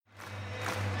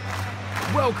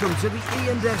Welcome to the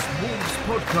E&S Wolves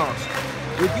podcast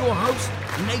with your host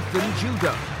Nathan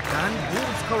Judah and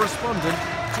Wolves correspondent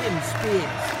Tim Spears.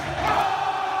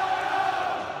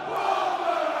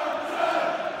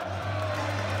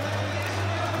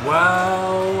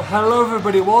 Well, hello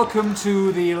everybody, welcome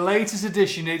to the latest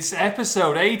edition. It's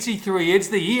episode 83, it's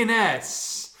the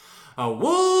E&S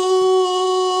Wolves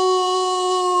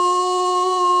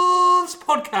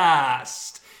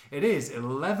podcast. It is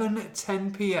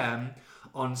 11:10 p.m.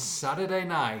 on Saturday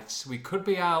night. We could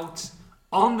be out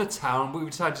on the town, but we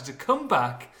decided to come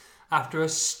back after a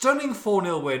stunning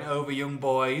 4-0 win over Young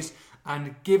Boys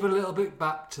and give a little bit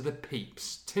back to the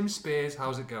peeps. Tim Spears,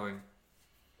 how's it going?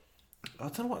 I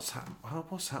don't know what's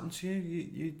happened to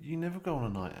you. You never go on a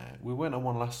night out. We went on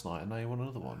one last night, and now you want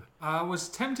another one. I was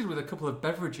tempted with a couple of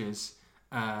beverages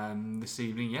this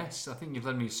evening. Yes, I think you've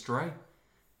led me astray.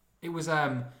 It was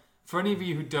for any of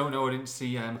you who don't know or didn't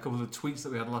see a couple of the tweets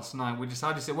that we had last night. We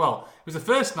decided to say, well, it was the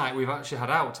first night we've actually had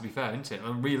out. To be fair, isn't it?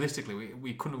 And realistically,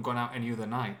 we couldn't have gone out any other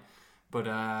night. But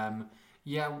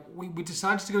we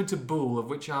decided to go into Bull, of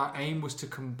which our aim was to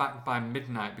come back by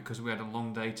midnight because we had a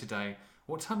long day today.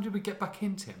 What time did we get back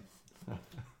in, Tim?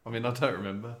 I mean, I don't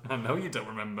remember. I know you don't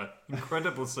remember.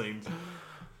 Incredible scenes.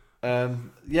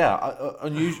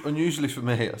 Unusually for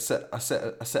me, I set a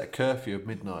curfew of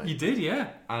midnight. You did, yeah.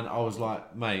 And I was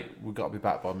like, mate, we've got to be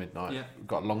back by midnight. Yeah. We've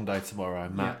got a long day tomorrow.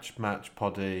 Match,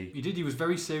 poddy. You did. You was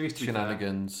very serious. To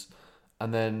Shenanigans.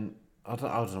 And then I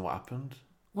don't know what happened.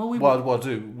 Well, we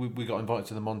got invited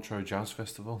to the Montreux Jazz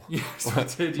Festival. Yes, we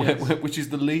did, yes. Which is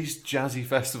the least jazzy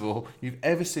festival you've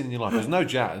ever seen in your life. There's no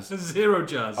jazz. There's zero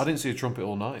jazz. I didn't see a trumpet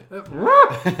all night. Oh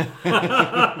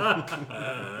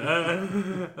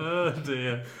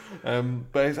dear.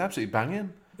 But it's absolutely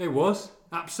banging. It was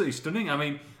absolutely stunning. I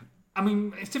mean,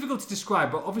 it's difficult to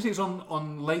describe, but obviously it's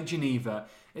on Lake Geneva.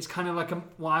 It's kind of like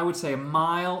what I would say a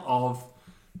mile of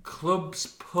clubs,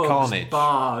 pubs, carnage.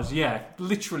 Bars, yeah,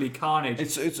 literally carnage.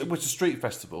 It's a street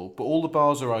festival, but all the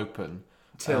bars are open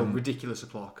till ridiculous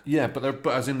o'clock. Yeah, but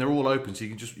as in they're all open, so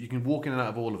you can walk in and out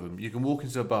of all of them. You can walk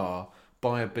into a bar,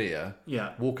 buy a beer,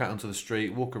 walk out onto the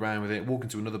street, walk around with it, walk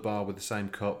into another bar with the same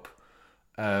cup.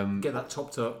 Get that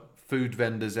topped up. Food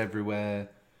vendors everywhere.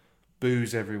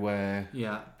 Booze everywhere.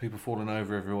 Yeah. People falling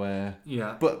over everywhere.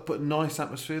 Yeah. But nice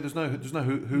atmosphere. There's no no idiots.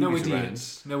 Around.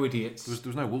 No idiots. There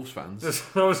was no Wolves fans.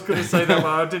 I was going to say that, but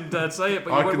I didn't dare say it.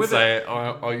 But I can say it.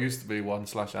 I used to be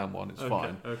 1/am one. It's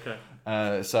fine. Okay.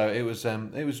 So it was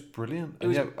brilliant.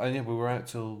 We were out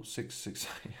till 6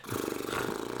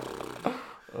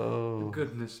 Oh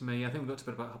goodness me! I think we got to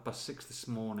bed about 6:30 this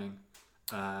morning.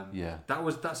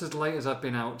 That's as late as I've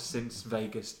been out since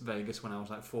Vegas when I was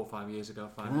like 4 or 5 years ago.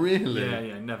 Really?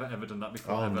 Yeah. Never ever done that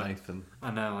before. Oh, ever. Nathan.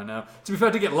 I know. To be fair,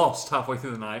 I did get lost halfway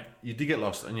through the night. You did get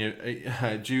lost, and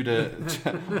Judah.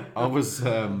 I was.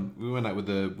 We went out with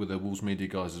the Wolves media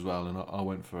guys as well, and I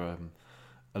went for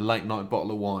a late night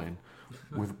bottle of wine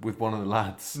with one of the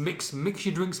lads. Mix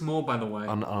your drinks more, by the way.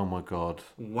 And oh my god!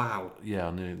 Wow. Yeah,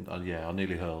 I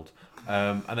nearly hurled.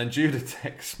 And then Judah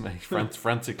texts me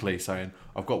frantically saying,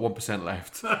 "I've got 1%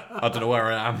 left. I don't know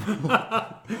where I am."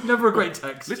 Never a great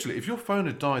text. Literally, if your phone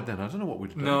had died then, I don't know what we'd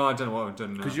have done. No, I don't know what we'd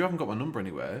done. Because you haven't got my number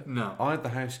anywhere. No. I had the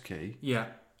house key. Yeah.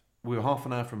 We were half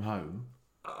an hour from home.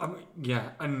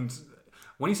 Yeah, and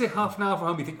when you say half an hour from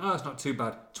home, you think, oh, it's not too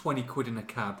bad. 20 quid in a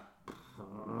cab.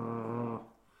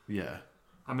 Yeah.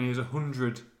 I mean, it was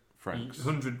 100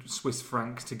 Swiss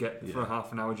francs to get for a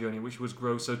half an hour journey, which was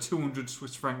gross. So 200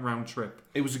 Swiss franc round trip.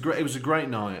 It was a great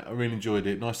night. I really enjoyed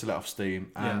it. Nice to let off steam,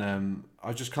 and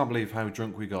I just can't believe how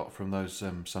drunk we got from those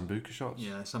Sambuca shots.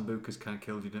 Yeah, Sambucas kind of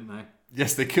killed you, didn't they?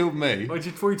 Yes, they killed me. What are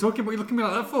you talking about? What are you looking at me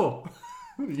like that for?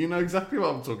 You know exactly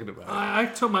what I'm talking about. I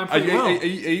took mine pretty well. Are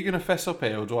you going to fess up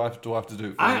here, or do I have to do it for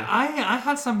you? I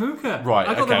had Sambuca. Right,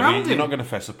 I got the round you're not going to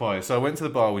fess up, are you? So I went to the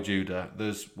bar with Judah.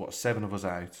 There's, 7 of us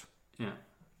out. Yeah.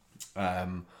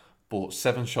 Bought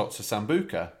 7 shots of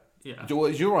Sambuca. Yeah. What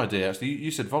was your idea, actually?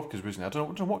 You said vodkas originally. I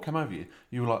don't know what came over you.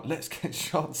 You were like, let's get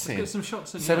shots in. Let's get some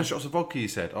shots in, 7 shots of vodka, you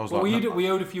said. I was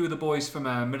we owed a few of the boys from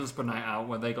Middlesbrough night out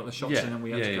when they got the shots in and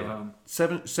we had to go home.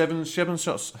 7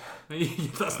 shots.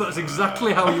 That's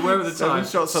exactly how you were at the time.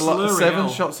 7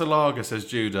 shots of lager, says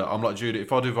Judah. I'm like, Judah,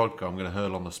 if I do vodka, I'm going to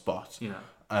hurl on the spot. Yeah.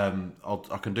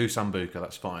 I can do Sambuca,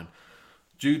 that's fine.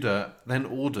 Judah then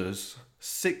orders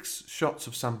 6 shots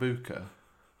of Sambuca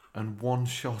and 1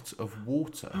 shot of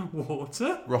water.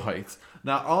 Water? Right.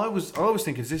 Now, I was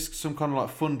thinking, is this some kind of like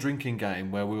fun drinking game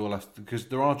where we all have to, because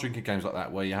there are drinking games like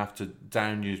that where you have to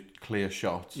down your clear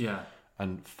shot. Yeah.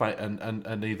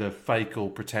 and either fake or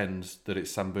pretend that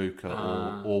it's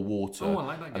Sambuca or water. Oh, I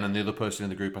like that game. And then the other person in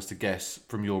the group has to guess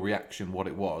from your reaction what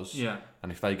it was. Yeah.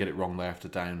 And if they get it wrong, they have to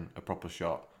down a proper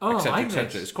shot. Oh, etc., I like etc.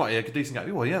 this. It's quite a decent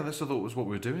game. Well, yeah, that's I thought was what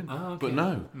we were doing. Oh, okay. But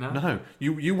no.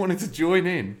 You wanted to join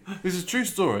in. This is a true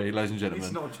story, ladies and gentlemen.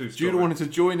 It's not a true story. Judah wanted to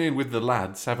join in with the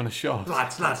lads having a shot.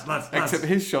 Lads. Except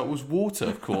his shot was water,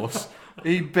 of course.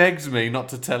 He begs me not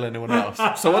to tell anyone else.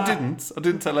 So I didn't. I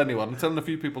didn't tell anyone. I'm telling a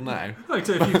few people now. I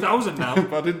tell a few thousand now.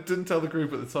 But I didn't tell the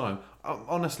group at the time.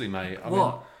 Honestly, mate. I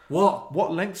mean,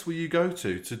 What lengths will you go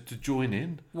to join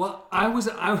in? Well, I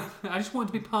just wanted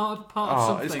to be part of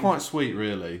something. It's quite sweet,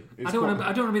 really. I don't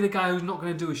want to be the guy who's not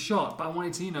going to do a shot, but I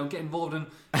wanted to, get involved and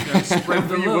spread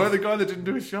the You love. were the guy that didn't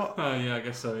do a shot. Oh yeah, I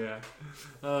guess so. Yeah.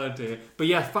 Oh dear. But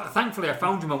yeah, thankfully I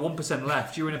found him at 1%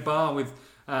 left. You were in a bar with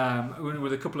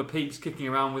a couple of peeps kicking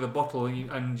around with a bottle,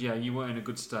 and you weren't in a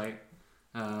good state.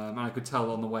 And I could tell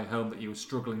on the way home that you were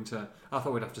struggling to. I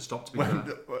thought we'd have to stop to be fair.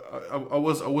 I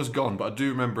was gone, but I do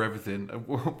remember everything.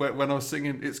 When I was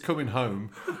singing "It's Coming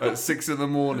Home" at 6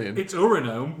 a.m. It's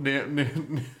Urinome.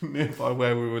 nearby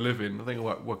where we were living. I think I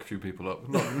woke a few people up.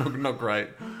 Not great.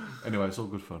 Anyway, it's all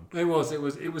good fun. It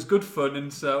was good fun,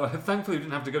 and so thankfully we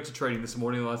didn't have to go to training this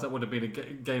morning. Otherwise, that would have been a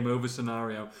game over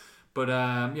scenario. But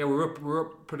we're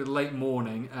up pretty late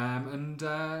morning and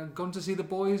gone to see the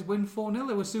boys win 4-0.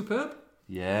 It was superb.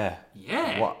 Yeah.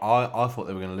 Yeah. I thought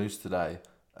they were going to lose today,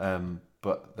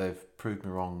 but they've proved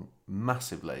me wrong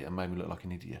massively and made me look like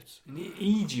an idiot. An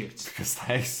idiot. Because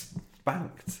they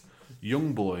spanked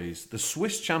Young Boys, the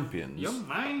Swiss champions. Young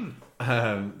man.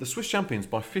 The Swiss champions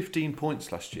by 15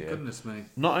 points last year. Goodness me.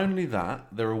 Not only that,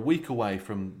 they're a week away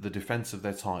from the defence of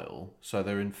their title, so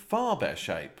they're in far better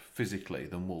shape physically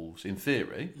than Wolves, in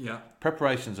theory. Yeah.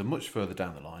 Preparations are much further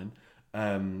down the line.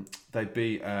 They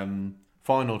beat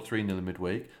Feyenoord 3-0 in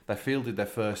midweek. They fielded their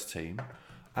first team.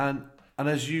 And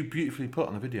as you beautifully put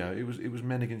on the video, it was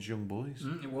men against young boys.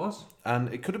 It was.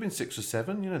 And it could have been 6 or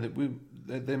 7.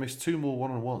 They missed 2 more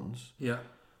one-on-ones. Yeah.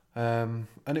 And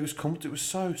it was it was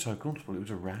so comfortable. It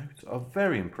was a rout. I'm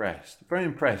very impressed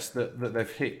that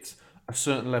they've hit a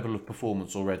certain level of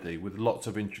performance already, with lots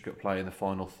of intricate play in the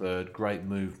final third, great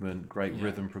movement, great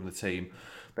rhythm from the team.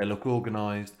 They look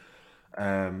organised.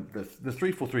 The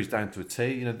 3-4-3 is down to a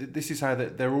T. This is how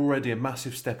they're already a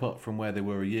massive step up from where they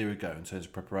were a year ago in terms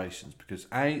of preparations. Because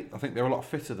I think they're a lot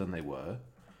fitter than they were.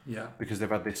 Yeah. Because they've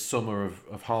had this summer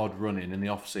of hard running in the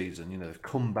off season. They've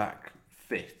come back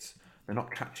fit. They're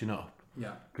not catching up.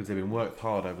 Yeah. Because they've been worked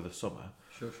hard over the summer.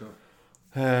 Sure.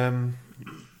 And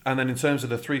then in terms of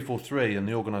the 3-4-3 and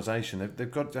the organisation,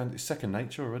 they've got it down to second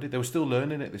nature already. They were still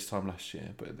learning it this time last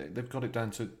year, but they've got it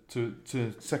down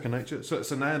to second nature.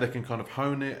 So now they can kind of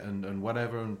hone it and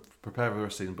whatever and prepare for the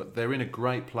rest of the season. But they're in a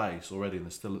great place already, and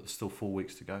there's still 4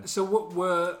 weeks to go. So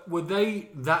were they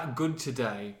that good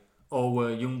today, or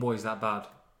were Young Boys that bad?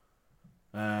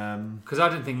 Because I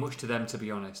didn't think much to them, to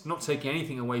be honest. Not taking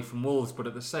anything away from Wolves, but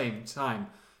at the same time,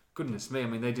 goodness me, I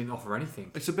mean, they didn't offer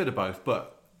anything. It's a bit of both,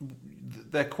 but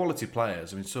they're quality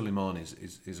players. I mean, Suleiman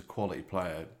is a quality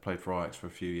player. Played for Ajax for a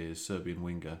few years, Serbian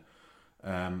winger.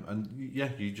 And yeah,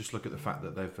 you just look at the fact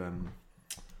that they've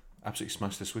absolutely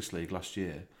smashed the Swiss League last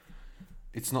year.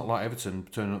 It's not like Everton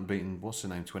turning up and beating, what's the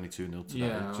name, 22-0 today.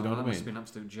 Yeah, do you know what I mean? That must have been an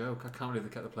absolute joke. I can't believe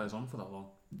they kept the players on for that long.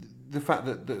 The fact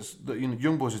that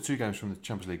Young Boys are 2 games from the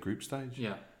Champions League group stage.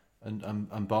 Yeah.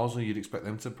 And Basel, you'd expect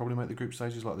them to probably make the group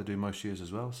stages like they do most years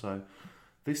as well. So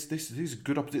these are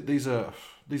good opposition. These are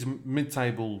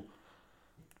mid-table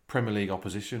Premier League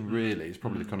opposition. Really, it's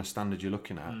probably the kind of standard you're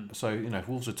looking at. So if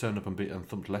Wolves had turned up and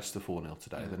thumped Leicester 4-0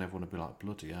 today, then everyone would be like,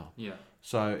 bloody hell. Yeah.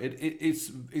 So it's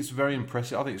very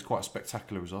impressive. I think it's quite a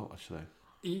spectacular result, actually.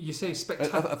 You say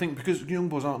spectacular. I think because Young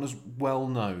Boys aren't as well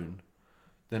known.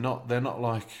 They're not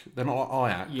like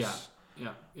Ajax.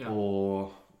 Yeah.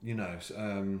 Or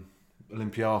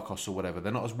Olympiacos or whatever.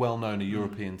 They're not as well known a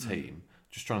European team.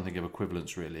 Just trying to think of equivalent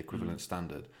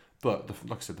standard. But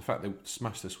like I said, the fact they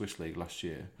smashed the Swiss League last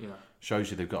year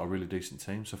shows you they've got a really decent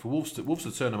team. So for Wolves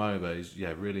to turn them over is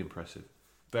really impressive.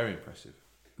 Very impressive.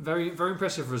 Very, very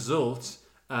impressive result.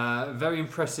 Very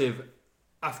impressive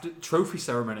after trophy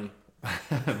ceremony.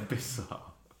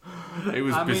 Bizarre. It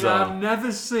was bizarre. I've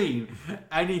never seen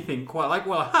anything quite like.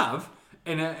 Well, I have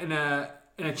in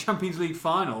a Champions League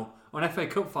final or an FA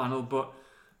Cup final, but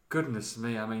goodness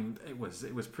me, I mean, it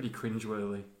was pretty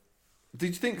cringeworthy. Did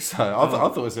you think so? I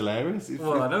thought it was hilarious.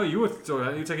 Well, I know you were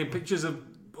taking pictures of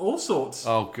all sorts.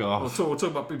 Oh god. We'll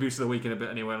talk about Abuse of the Week in a bit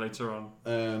anyway later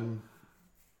on.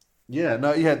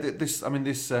 This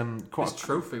This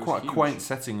trophy was quite a huge. quaint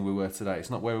setting we were today.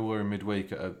 It's not where we were in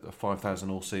midweek at a 5,000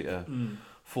 all-seater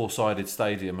four-sided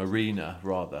stadium arena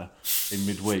rather in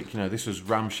midweek. This was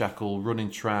ramshackle,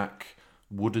 running track,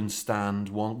 wooden stand,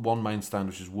 one main stand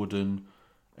which is wooden.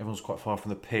 Everyone's quite far from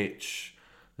the pitch.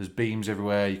 There's beams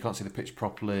everywhere. You can't see the pitch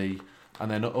properly. And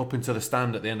then up into the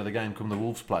stand at the end of the game come the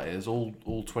Wolves players, all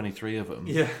 23 of them,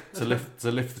 to lift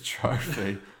the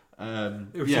trophy.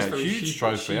 It was just very huge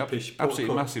trophy, absolutely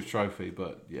cup. massive trophy.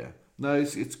 But no,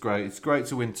 it's great. It's great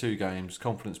to win 2 games,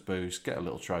 confidence boost, get a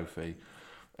little trophy.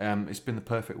 It's been the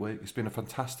perfect week. It's been a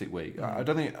fantastic week. I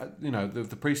don't think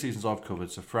the pre-seasons I've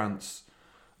covered, so France,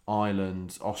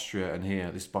 Ireland, Austria, and here,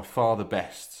 this is by far the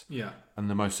best and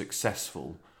the most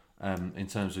successful. In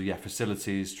terms of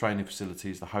facilities, training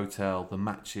facilities, the hotel, the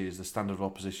matches, the standard of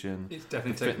opposition, it's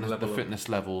definitely taken the fitness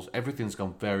levels, everything's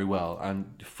gone very well,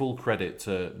 and full credit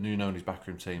to Nuno and his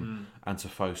backroom team and to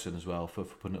Fosun as well for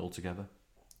putting it all together.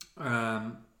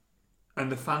 And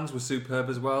the fans were superb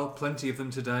as well. Plenty of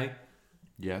them today.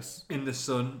 Yes. In the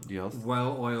sun. Yes.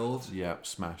 Well oiled. Yeah,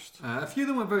 smashed. A few of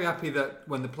them were very happy that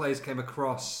when the players came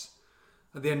across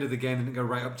at the end of the game, they didn't go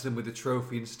right up to them with the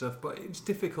trophy and stuff. But it's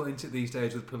difficult, isn't it, these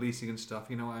days with policing and stuff?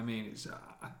 You know what I mean? It's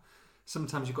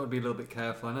sometimes you've got to be a little bit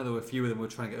careful. I know there were a few of them who were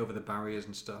trying to get over the barriers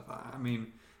and stuff. I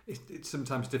mean, it's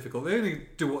sometimes difficult. They only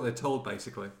do what they're told,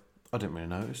 basically. I didn't really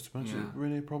notice. Is it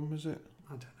really a problem, is it?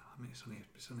 I don't know. I mean,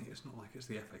 it's not like it's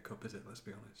the FA Cup, is it? Let's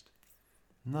be honest.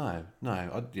 No.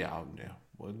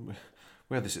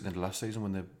 We had this at the end of last season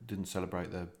when they didn't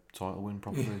celebrate their title win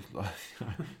properly.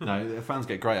 No, the fans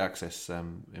get great access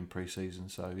in pre-season,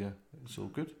 so it's all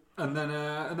good. And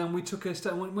then we took a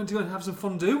step and went to go and have some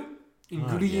fondue in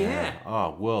Gruyere.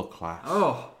 Oh, world class.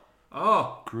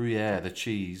 Oh, Gruyere, the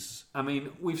cheese. I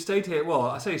mean, we've stayed here. Well,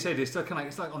 I say stayed here. It's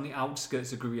like on the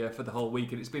outskirts of Gruyere for the whole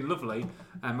week, and it's been lovely.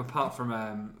 Apart from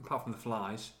the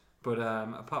flies, but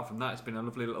apart from that, it's been a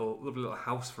lovely little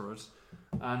house for us.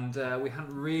 And we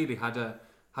hadn't really had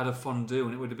a fondue,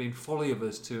 and it would have been folly of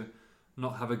us to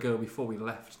not have a go before we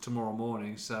left tomorrow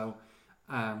morning. So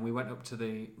we went up to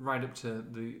the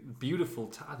beautiful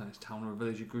town or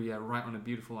village of Gruyere, right on a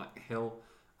beautiful hill,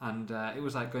 and it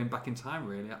was like going back in time,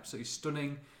 really. Absolutely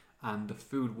stunning. And the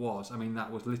food was,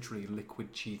 that was literally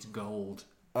liquid cheese gold.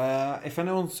 If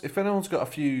anyone's got a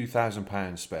few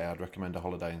 £1,000 spare, I'd recommend a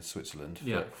holiday in Switzerland.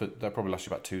 That'll probably last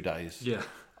you about 2 days. Yeah.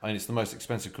 It's the most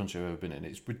expensive country I've ever been in.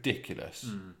 It's ridiculous.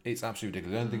 It's absolutely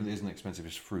ridiculous. The only thing that isn't expensive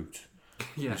is fruit,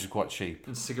 which is quite cheap.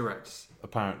 And cigarettes.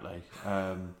 Apparently,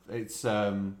 it's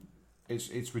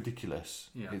ridiculous.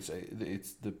 Yeah.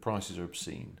 It's the prices are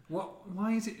obscene.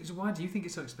 Why is it? Why do you think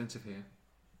it's so expensive here?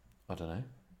 I don't know.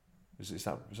 Is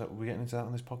that we're getting into that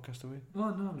on this podcast, are we?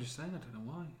 Well, no, I'm just saying I don't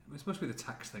know why. It must be the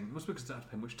tax thing. It must be because they have to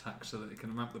pay much tax so that they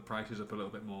can ramp the prices up a little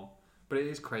bit more. But it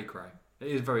is cray-cray. It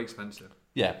is very expensive.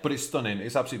 Yeah, but it's stunning.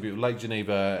 It's absolutely beautiful. Lake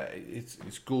Geneva,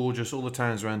 it's gorgeous. All the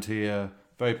towns around here,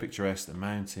 very picturesque. The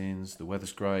mountains, the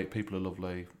weather's great. People are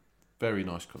lovely. Very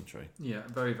nice country. Yeah,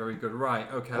 very, very good.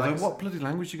 Right, okay. What bloody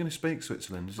language are you going to speak,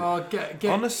 Switzerland?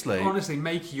 Honestly,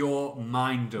 make your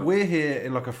mind up. We're here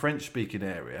in like a French-speaking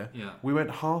area. Yeah. We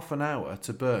went half an hour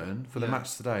to Bern for the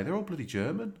match today. They're all bloody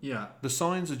German. Yeah. The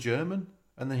signs are German,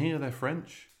 and here they're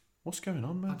French. What's going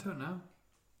on, man? I don't know.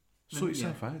 Sort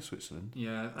yourself out, Switzerland.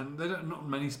 Yeah, and not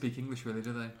many speak English, really,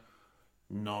 do they?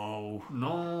 No.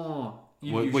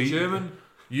 You use German.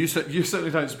 You certainly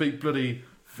don't speak bloody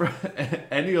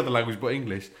any other language but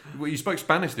English. Well, you spoke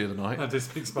Spanish the other night. I did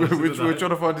speak Spanish. We were trying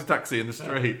to find a taxi in the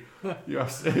street.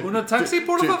 Yes. Una taxi,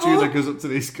 por favor. Judah goes up to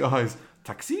these guys.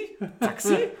 Taxi?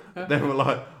 They were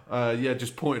like,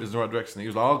 just pointed us in the right direction. He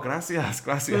was like, oh, gracias.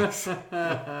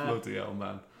 Bloody hell,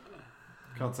 man.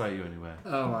 Can't take you anywhere.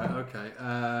 Oh, right, okay.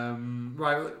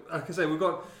 Right, like I say, we've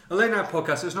got a late night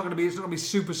podcast, so it's not going to be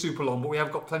super, super long, but we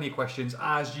have got plenty of questions,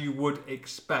 as you would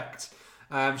expect.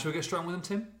 Shall we get straight on with them,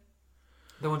 Tim?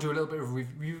 Then we'll do a little bit of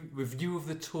review of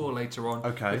the tour later on.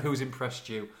 Okay. With who's impressed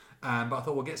you. But I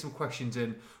thought we'll get some questions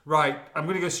in. Right, I'm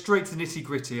going to go straight to the nitty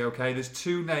gritty, okay? There's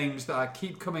 2 names that I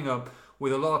keep coming up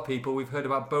with a lot of people. We've heard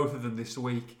about both of them this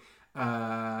week.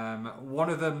 One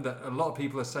of them that a lot of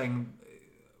people are saying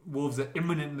Wolves are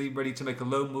imminently ready to make a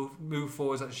loan move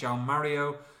for, is that João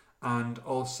Mario, and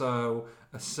also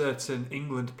a certain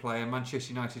England player,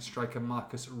 Manchester United striker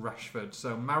Marcus Rashford.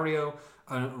 So Mario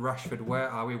and Rashford, where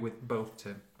are we with both,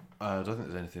 Tim? I don't think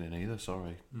there's anything in either,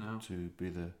 sorry. No. To be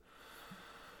the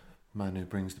man who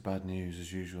brings the bad news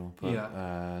as usual. But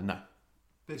no.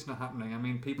 It's not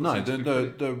happening. People No, seem to be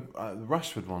the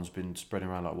Rashford one's been spreading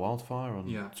around like wildfire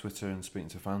on Twitter and speaking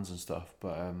to fans and stuff.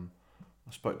 But I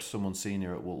spoke to someone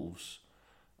senior at Wolves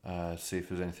to see if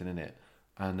there was anything in it.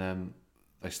 And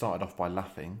they started off by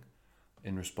laughing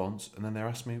in response. And then they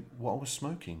asked me what I was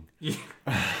smoking. Yeah.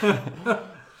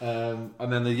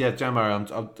 And then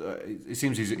Jamaro, it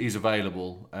seems he's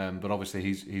available, but obviously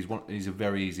he's a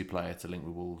very easy player to link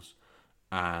with Wolves,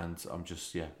 and I'm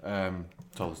just told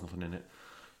there's nothing in it.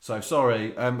 So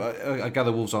sorry. I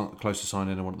gather Wolves aren't close to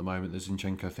signing anyone at the moment. The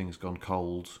Zinchenko thing has gone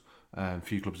cold. A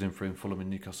few clubs in for him. Fulham and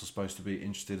Newcastle are supposed to be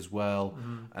interested as well.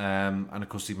 And of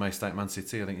course he may stay at Man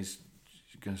City. I think he's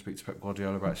going to speak to Pep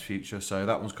Guardiola about his future. So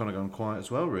that one's kind of gone quiet as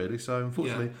well, really. So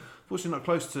unfortunately not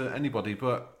close to anybody.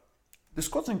 But the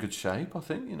squad's in good shape, I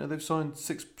think. They've signed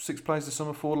six players this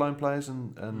summer, 4 loan players,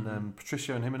 and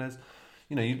Patricio and Jimenez.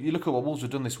 You look at what Wolves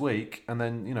have done this week, and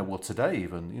then, today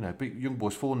even, beat Young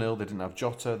Boys 4-0. They didn't have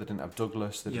Jota, they didn't have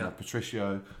Douglas, they didn't have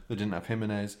Patricio, they didn't have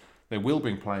Jimenez. They will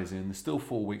bring players in. There's still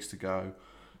 4 weeks to go.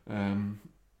 And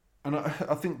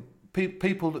I think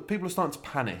people are starting to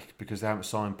panic because they haven't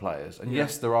signed players. And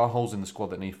yes, there are holes in the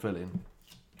squad that need filling.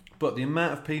 But the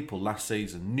amount of people last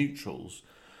season, neutrals,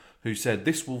 who said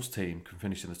this Wolves team can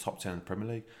finish in the top 10 of the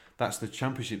Premier League, that's the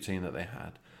Championship team that they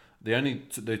had.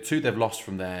 The 2 they've lost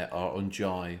from there are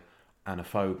Unjai and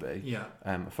Afobe. Yeah.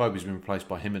 Afobe's been replaced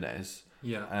by Jimenez.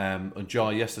 Yeah.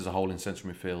 Unjai, yes, there's a hole in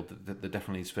central midfield that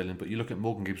definitely is filling. But you look at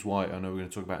Morgan Gibbs-White, I know we're going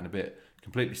to talk about in a bit,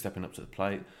 completely stepping up to the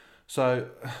plate. So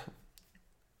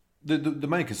the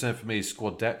main concern for me is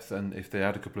squad depth, and if they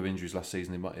had a couple of injuries last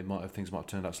season, things might have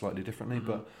turned out slightly differently.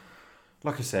 But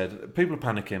like I said, people are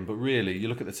panicking. But really, you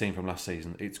look at the team from last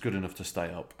season; it's good enough to stay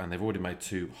up, and they've already made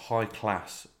 2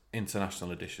 high-class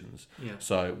international additions. Yeah.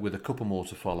 So with a couple more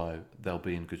to follow, they'll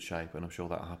be in good shape, and I'm sure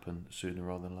that'll happen sooner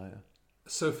rather than later.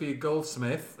 Sophia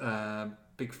Goldsmith,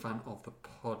 big fan of the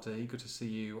poddy. Good to see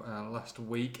you last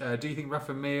week. Do you think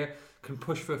Rafa Mir can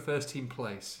push for a first team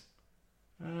place?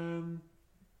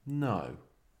 No,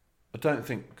 I don't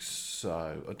think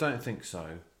so.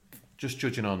 Just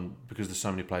judging on because there's so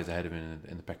many players ahead of him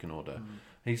in the pecking order.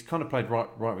 He's kind of played right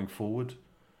wing forward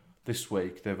this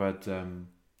week. They've had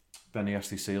Benny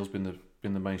Ashley-Seal's been the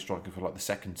main striker for like the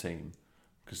second team,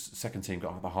 because the second team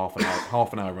got the half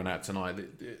an hour run out tonight.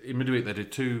 In midweek they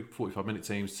did 2 45-minute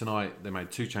teams. Tonight they made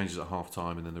 2 changes at half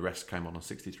time, and then the rest came on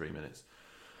 63 minutes.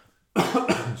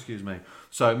 Excuse me.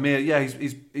 So Mir,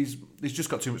 he's just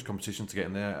got too much competition to get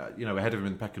in there. Ahead of him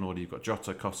in the pecking order, you've got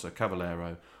Jota, Costa,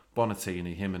 Cavallero,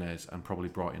 Bonatini, Jimenez, and probably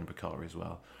Brighton and Bakari as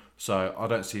well. So I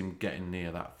don't see him getting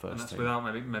near that first. And that's team. without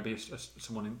maybe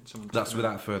someone. That's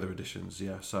without further additions,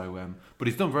 yeah. So, but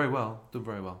he's done very well.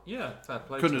 Yeah, fair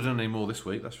play. Couldn't have done any more this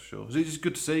week, that's for sure. It's just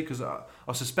good to see, because I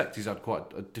suspect he's had quite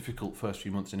a difficult first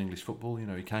few months in English football.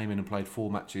 He came in and played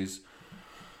 4 matches,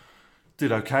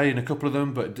 did okay in a couple of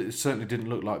them, but it certainly didn't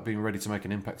look like being ready to make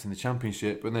an impact in the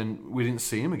Championship. And then we didn't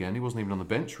see him again. He wasn't even on the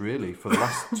bench really for the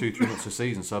last 2-3 months of the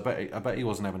season. So I bet he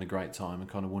wasn't having a great time and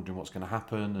kind of wondering what's going to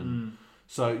happen. And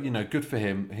so good for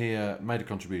him. He made a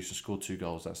contribution, scored 2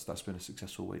 goals. That's been a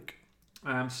successful week.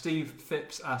 Steve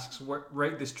Phipps asks,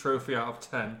 rate this trophy out of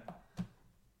 10.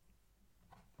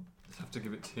 Just have to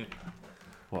give it to you.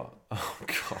 What? Oh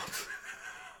God.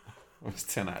 It's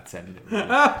 10 out of 10.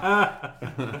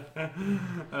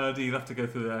 You'll have to go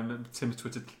through Tim's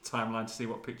Twitter timeline to see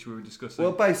what picture we were discussing.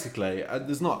 Well, basically,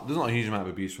 there's not a huge amount of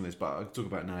abuse from this, but I'll talk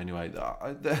about it now anyway.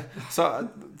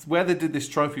 So where they did this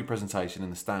trophy presentation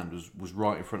in the stand was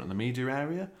right in front of the media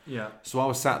area. Yeah. So I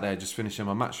was sat there just finishing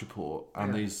my match report,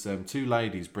 and these 2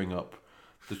 ladies bring up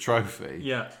the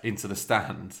trophy into the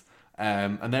stand.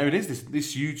 And there it is,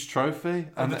 this huge trophy.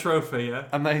 And the trophy, yeah.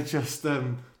 And they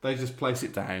just place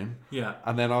it down. Yeah.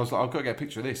 And then I was like, I've got to get a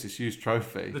picture of this huge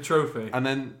trophy. The trophy. And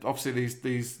then obviously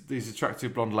these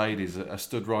attractive blonde ladies are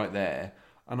stood right there.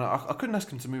 And I couldn't ask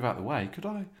them to move out of the way, could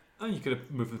I? Oh, you could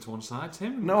have moved them to one side,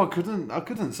 Tim. No, I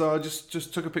couldn't. So I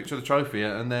just took a picture of the trophy,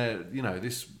 and there,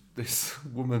 this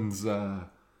woman's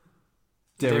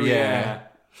derriere.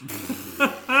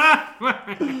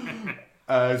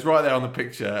 It's right there on the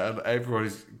picture, and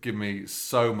everybody's giving me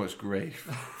so much grief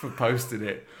for posting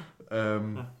it.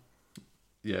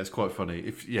 It's quite funny.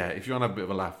 If you want to have a bit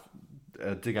of a laugh,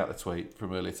 dig out the tweet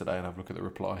from earlier today and have a look at the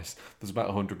replies. There's about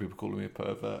 100 people calling me a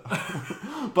pervert.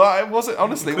 But it wasn't,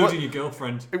 honestly... Including your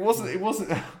girlfriend. It wasn't...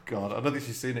 Oh, God, I don't think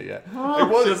she's seen it yet. She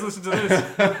doesn't listen to this.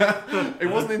 It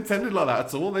wasn't intended like that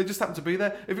at all. They just happened to be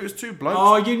there. If it was 2 blokes...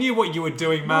 Oh, you knew what you were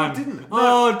doing, man. No, I didn't.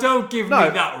 No. Don't give me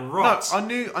that rot. No,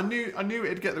 I knew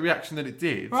it'd get the reaction that it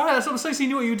did. Right, that's what I'm saying. So you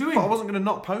knew what you were doing. But I wasn't going to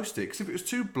not post it, because if it was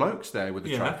 2 blokes there with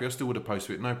the trophy, I still would have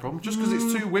posted it, no problem. Just because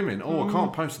it's 2 women, I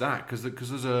can't post that because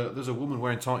there's a woman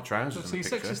wearing tight trousers. So you're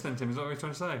sexist then, Tim? Is that what you're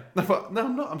trying to say? No,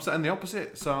 I'm not. I'm saying the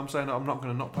opposite. So I'm saying I'm not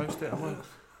going to not post it. I won't.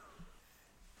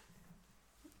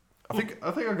 I think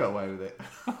I got away with it.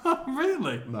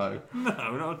 Really? No,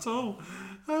 not at all.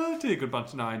 Oh dear, good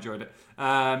banter. No, I enjoyed it.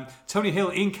 Tony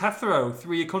Hill, Ian Cathro,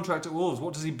 3-year contract at Wolves.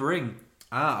 What does he bring?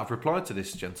 I've replied to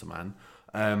this gentleman.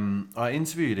 I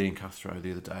interviewed Ian Castro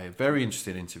the other day. Very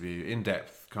interesting interview, in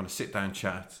depth, kind of sit down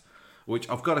chat. Which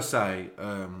I've got to say,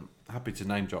 happy to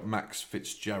name drop Max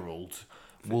Fitzgerald,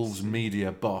 Wolves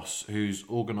media boss, who's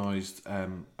organised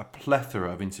a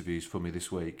plethora of interviews for me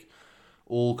this week.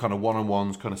 All kind of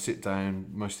one-on-ones, kind of sit down,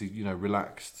 mostly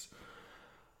relaxed.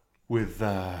 With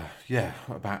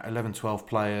about 11, 12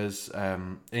 players.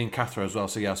 Ian Cathro as well.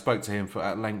 So I spoke to him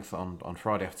at length on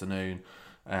Friday afternoon.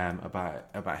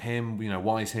 About him,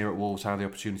 why he's here at Wolves, how the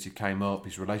opportunity came up,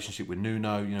 his relationship with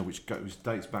Nuno, which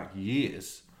dates back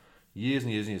years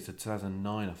and years to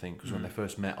 2009, I think, was when they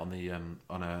first met on the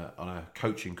on a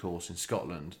coaching course in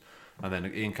Scotland, and then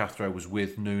Ian Cathro was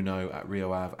with Nuno at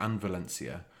Rio Ave and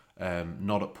Valencia,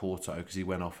 not at Porto because he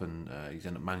went off and he's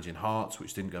ended up managing Hearts,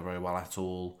 which didn't go very well at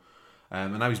all,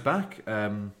 and now he's back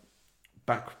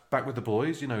with the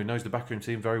boys. He knows the backroom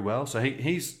team very well, so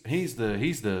he's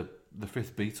the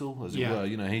fifth Beatle, as it were.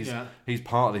 He's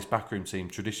part of this backroom team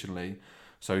traditionally,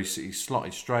 so he's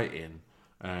slotted straight in.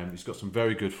 He's got some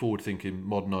very good forward-thinking,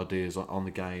 modern ideas on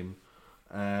the game,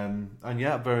 and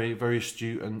very, very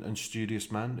astute and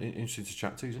studious man. Interesting to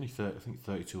chat to. He's only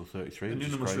 32 or 33. And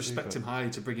Nuno must respect him highly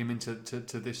to bring him into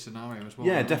to this scenario as well.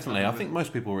 Yeah, definitely. I think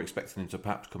most people were expecting him to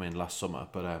perhaps come in last summer,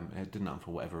 but it didn't happen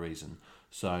for whatever reason.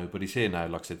 So, but he's here now.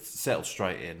 Like I said, settled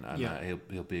straight in, and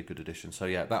he'll be a good addition. So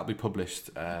that'll be published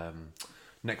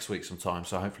next week sometime.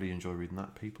 So hopefully you enjoy reading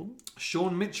that, people.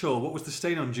 Sean Mitchell, what was the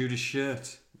stain on Judah's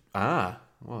shirt?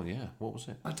 Well, yeah. What was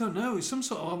it? I don't know. It's some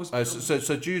sort of...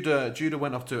 So Judah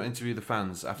went off to interview the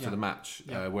fans after the match,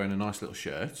 wearing a nice little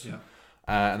shirt. Yeah.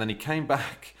 And then he came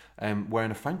back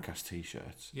wearing a Fancast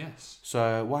t-shirt. Yes.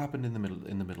 So what happened in the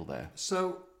middle there?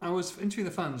 So I was interviewing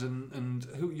the fans, and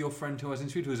your friend who I was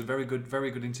interviewed, who was a very good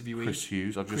interviewee. Chris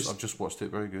Hughes. I've just watched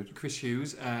it. Very good. Chris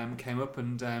Hughes came up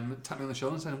and tapped me on the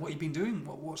shoulder and said, "What have you been doing?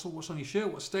 What's on your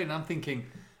shirt? What's stain?" And I'm thinking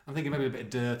maybe a bit of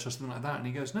dirt or something like that. And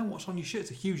he goes, "No, what's on your shirt?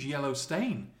 It's a huge yellow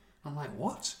stain." I'm like,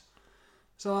 "What?"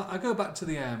 So I go back to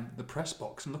the press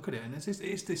box and look at it, and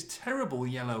it's this terrible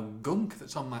yellow gunk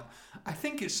that's on my... I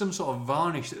think it's some sort of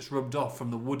varnish that's rubbed off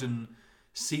from the wooden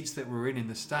seats that we're in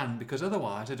the stand, because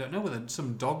otherwise I don't know whether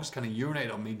some dogs kind of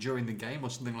urinated on me during the game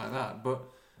or something like that. But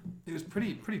it was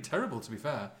pretty terrible, to be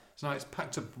fair. So now it's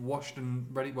packed up, washed and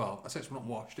ready. Well, I say it's not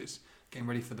washed. It's getting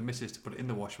ready for the missus to put it in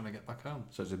the wash when I get back home.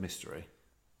 So it's a mystery.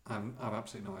 I've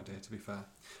absolutely no idea, to be fair.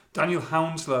 Daniel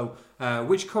Hounslow,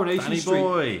 which Coronation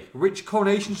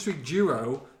Street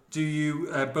duo do you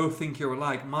both think you're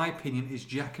alike? My opinion is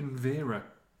Jack and Vera.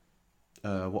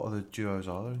 What other duos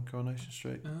are there in Coronation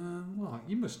Street? Well,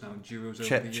 you must know duos over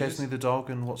the years. Chesney the dog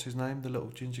and what's his name? The little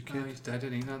ginger kid? No, he's dead,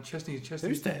 isn't he? No, Chesney's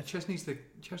Who's dead? Chesney's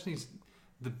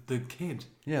the kid.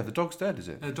 Yeah, the dog's dead, is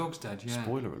it? The dog's dead, yeah.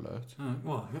 Spoiler alert.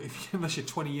 Well, unless you're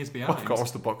 20 years behind. I've got to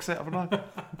watch the box set, haven't I?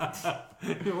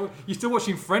 You're still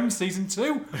watching Friends Season 2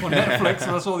 on Netflix,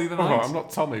 and I saw the other night. I'm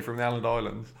not Tommy from the Island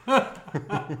Islands.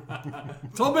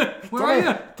 Tommy, where are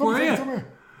you? Tommy.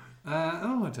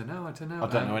 I don't know. I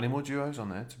don't know any more duos on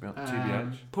there, to be honest.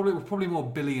 TBH. Probably more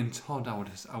Billy and Todd, I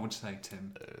would say,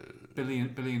 Tim. Billy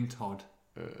and Todd.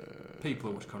 People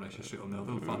who watch Coronation Street will know.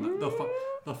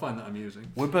 They'll find that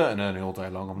amusing. We're Bert and Ernie all day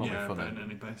long. I'm not being funny.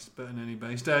 Bert and Ernie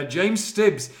based. James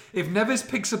Stibbs. If Neves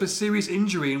picks up a serious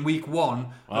injury in week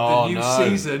 1 of the new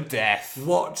season, death.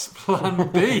 What's Plan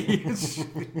B?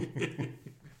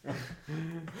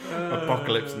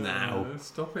 Apocalypse now.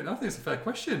 Stop it. I think it's a fair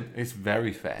question. It's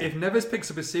very fair. If Neves picks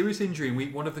up a serious injury in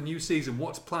week 1 of the new season,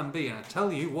 what's Plan B? And I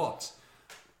tell you what,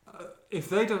 if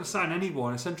they don't sign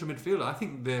anyone, a central midfielder, I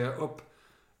think they're up.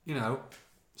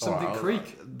 Something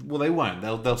creek. Well, they won't.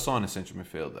 They'll sign a central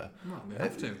midfielder. Well, they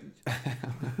have to.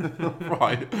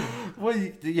 Right. Well,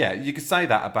 you could say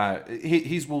that about...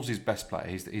 He's Wolves' best player.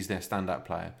 He's their standout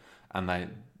player. And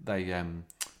the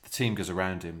team goes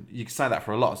around him. You could say that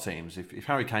for a lot of teams. If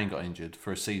Harry Kane got injured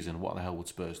for a season, what the hell would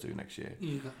Spurs do next year?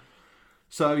 Yeah.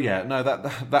 So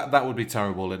that would be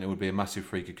terrible, and it would be a massive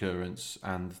freak occurrence,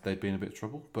 and they'd be in a bit of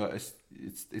trouble. But it's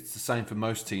the same for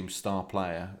most teams' star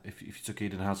player. If you took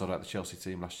Eden Hazard out of the Chelsea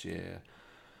team last year,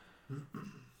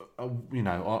 on and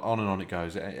on it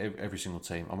goes. Every single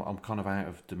team. I'm kind of out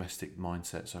of domestic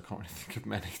mindset, so I can't really think of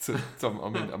many.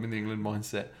 I'm in the England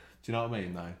mindset. Do you know what I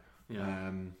mean? Though.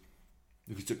 Yeah.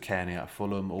 If you took Kearney out of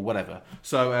Fulham or whatever,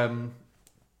 so.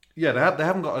 Yeah, they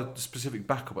haven't got a specific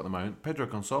backup at the moment. Pedro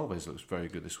Gonçalves looks very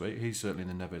good this week. He's certainly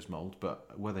in the Neves mould,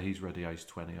 but whether he's ready age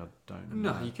 20, I don't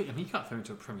know. No, you can't throw him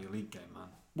into a Premier League game, man.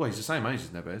 Well, he's the same age as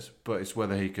Neves, but it's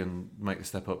whether he can make the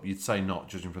step up. You'd say not,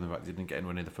 judging from the fact that he didn't get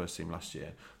anywhere near the first team last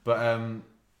year. But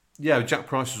yeah, Jack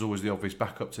Price was always the obvious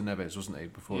backup to Neves, wasn't he?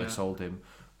 Before they sold him,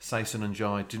 Sayson and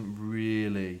Jai didn't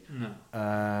really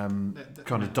kind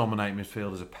of dominate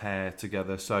midfield as a pair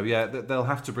together. So yeah, they'll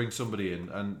have to bring somebody in,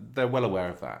 and they're well aware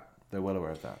of that.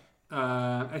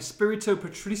 Espirito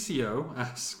Patricio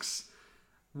asks,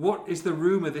 what is the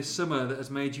rumour this summer that has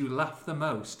made you laugh the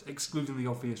most, excluding the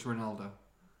obvious Ronaldo?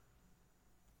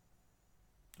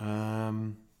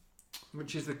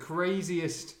 Which is the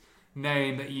craziest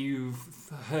name that you've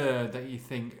heard that you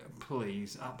think,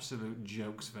 please, absolute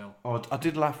jokesville. Oh, I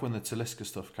did laugh when the Talisca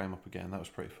stuff came up again. That was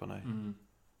pretty funny.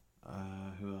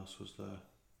 Who else was there?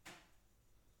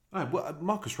 Oh, well,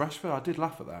 Marcus Rashford. I did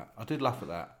laugh at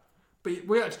that. But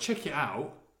we had to check it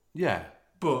out. Yeah.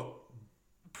 But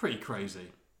pretty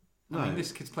crazy. I mean,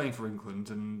 this kid's playing for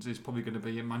England and is probably going to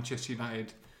be in Manchester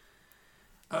United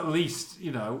at least,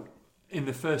 in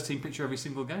the first team picture every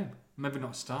single game. Maybe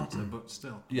not starter, but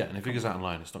still. Yeah, and if he goes out on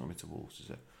loan, it's not going to be to Wolves, is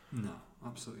it? No,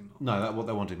 absolutely not. No, what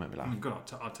they wanted make me laugh.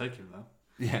 I'll take him, though.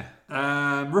 Yeah.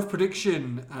 Rough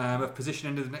prediction of position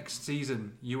end of the next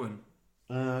season, Ewan.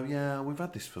 Yeah, we've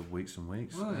had this for weeks and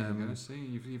weeks. Well, you're going to see.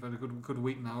 You've had a good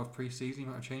week now of pre-season. You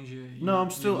might have changed your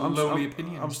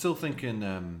opinions. I'm still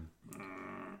thinking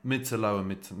mid to lower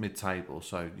mid-table.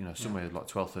 So somewhere like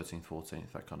 12th, 13th,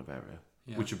 14th, that kind of area.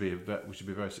 Yeah. Which would be a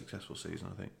very successful season,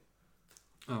 I think.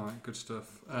 All right, good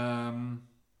stuff. Oh,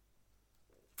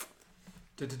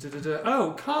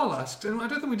 Carl asked, and I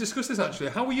don't think we discussed this actually.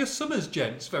 How were your summers,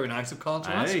 gents? Very nice of Carl to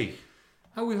ask.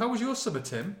 How was your summer,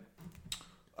 Tim?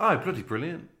 Oh, bloody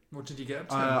brilliant. What did you get up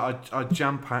to? I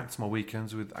jam-packed my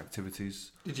weekends with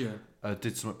activities. Did you?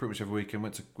 Did some pretty much every weekend.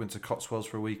 Went to Cotswolds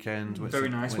for a weekend. Very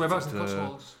nice. Whereabouts in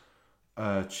Cotswolds?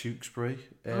 Tewkesbury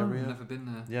area. I've never been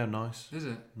there. Yeah, nice. Is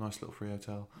it? Nice little free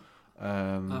hotel.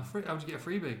 How did you get a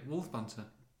freebie? Wolf banter.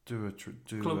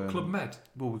 Club Med.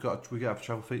 Well, we get a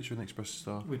travel feature in the Express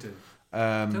Star. We do.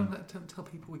 Don't tell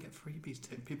people we get freebies,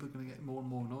 Tim. People are going to get more and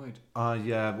more annoyed.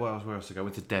 Yeah. Where else did I go?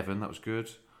 Went to Devon. That was good.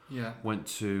 Yeah. Went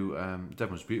to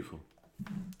Devon was beautiful.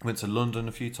 Went to London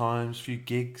a few times, a few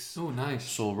gigs. Oh, nice.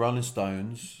 Saw Rolling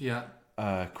Stones. Yeah.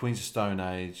 Queens of Stone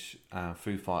Age and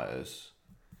Foo Fighters.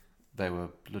 They were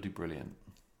bloody brilliant.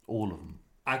 All of them.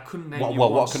 I couldn't name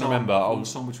what can I remember? One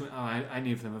song between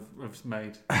any of them have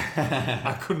made.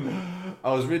 I couldn't.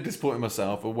 I was really disappointed in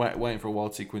myself. waiting for a while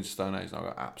to see Queens of Stone Age, and I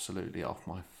got absolutely off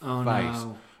my face.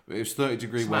 No. It was 30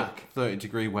 degree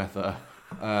weather.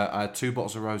 I had 2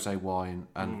 bottles of rosé wine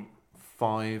and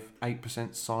 8%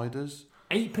 ciders.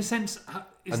 8%?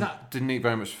 Didn't eat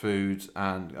very much food,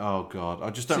 and oh god, I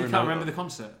just don't remember. You can't remember the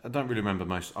concert? I don't really remember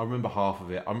most. I remember half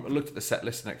of it. I looked at the set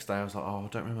list the next day. I was like, oh, I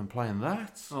don't remember playing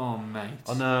that. Oh mate.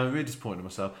 I know, really disappointed in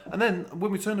myself. And then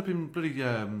when we turned up in bloody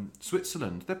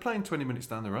Switzerland, they're playing 20 minutes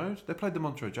down the road. They played the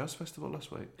Montreux Jazz Festival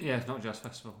last week. Yeah, it's not Jazz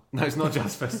Festival. No, it's not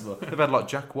Jazz Festival. They've had like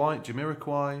Jack White,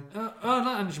 Jamiroquai.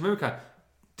 And Jamiroquai.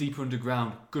 Deeper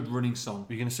Underground, good running song.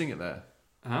 Are you going to sing it there?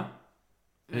 Huh?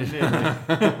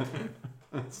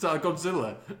 Start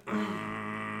Godzilla.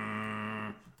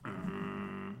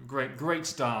 Great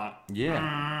start.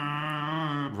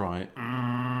 Yeah. Right.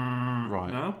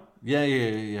 No?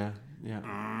 Yeah.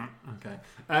 Okay.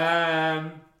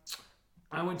 I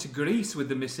went to Greece with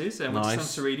the missus. I went to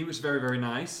Santorini, which was very, very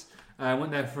nice. I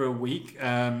went there for a week.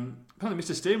 Apparently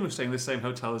Mr. Stearman was staying in the same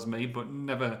hotel as me, but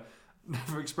never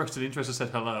expressed an interest or said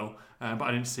hello. But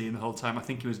I didn't see him the whole time. I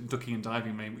think he was ducking and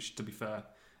diving me, which, to be fair,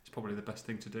 is probably the best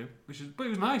thing to do. But it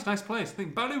was nice place. I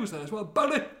think Barry was there as well.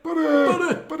 Barry.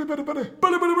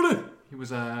 He was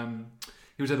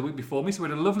there the week before me, so we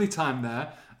had a lovely time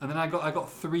there. And then I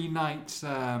got 3 nights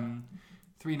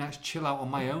chill out on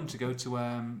my own to go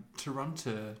to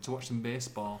Toronto to watch some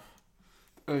baseball.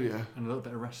 Oh yeah. And a little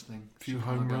bit of wrestling. A few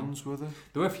home runs, were there?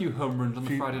 There were a few home runs on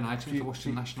the Friday night to watch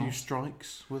the Nationals. A few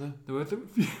strikes, were there? There were a few,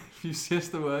 yes,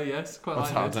 there were, yes. Quite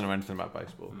like I don't know anything about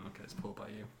baseball. Okay, it's poor by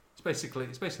you. It's basically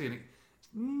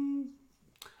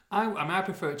I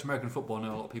prefer it to American football. I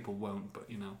know a lot of people won't, but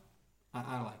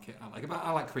I like it. But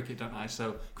I like cricket, don't I?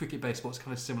 So cricket, baseball, it's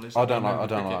kind of similar. I don't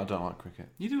like cricket.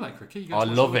 You do like cricket. You I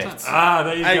love it.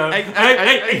 There you go.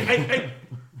 Hey.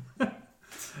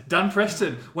 Dan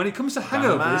Preston. When it comes to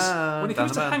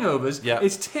hangovers, yeah.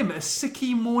 Is Tim a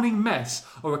sicky morning mess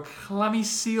or a clammy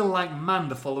seal-like man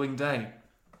the following day?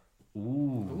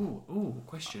 Ooh.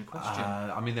 Question.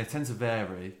 I mean, they tend to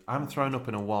vary. I haven't thrown up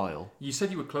in a while. You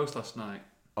said you were close last night.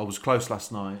 I was close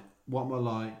last night. What am I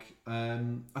like? I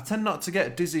tend not to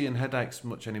get dizzy and headaches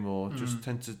much anymore. Just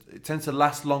tend to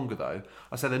last longer though.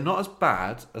 I say they're not as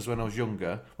bad as when I was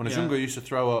younger. When I was younger, I used to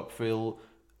throw up, feel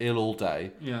ill all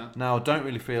day. Yeah. Now I don't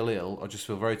really feel ill. I just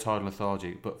feel very tired and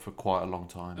lethargic, but for quite a long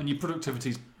time. And your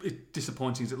productivity is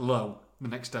disappointing. Is it low the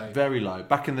next day? Very low.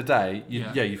 Back in the day,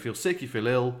 you feel sick, you feel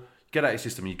ill, get out of your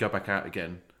system, and you go back out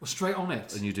again. Well, straight on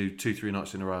it. And you do 2-3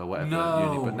 nights in a row or whatever No,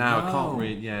 at uni. But now I no. can't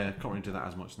really do that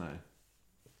as much now.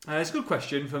 It's a good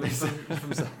question from Zach.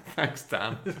 Thanks,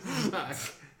 Dan.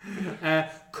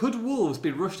 Could Wolves be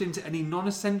rushed into any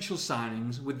non-essential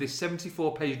signings with this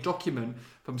 74-page document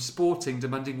from Sporting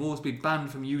demanding Wolves be banned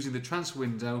from using the transfer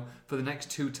window for the next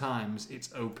 2 times it's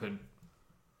open?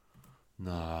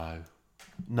 No,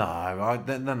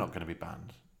 they're not going to be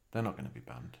banned. They're not going to be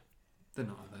banned. They're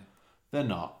not, are they? They're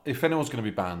not. If anyone's going to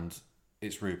be banned,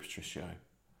 it's Rui Patricio,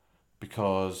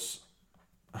 because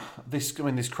this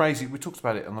crazy. We talked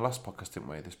about it on the last podcast, didn't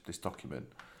we? This document.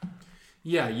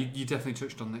 Yeah, you definitely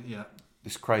touched on it. Yeah.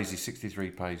 This crazy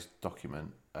 63-page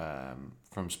document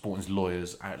from Sporting's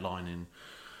lawyers aiming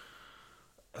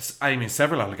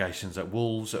several allegations at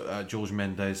Wolves, at George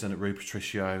Mendes, and at Rui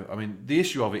Patricio. I mean, the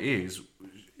issue of it is,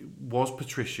 was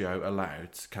Patricio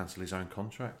allowed to cancel his own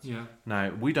contract? Yeah.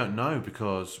 Now, we don't know,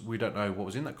 because we don't know what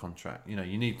was in that contract. You know,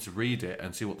 you need to read it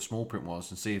and see what the small print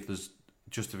was and see if there's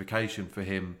justification for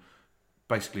him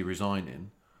basically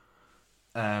resigning.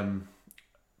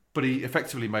 But he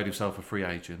effectively made himself a free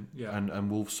agent, and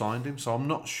Wolves signed him. So I'm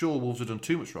not sure Wolves have done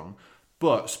too much wrong.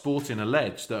 But Sporting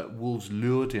alleged that Wolves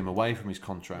lured him away from his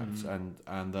contract,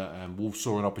 and that Wolves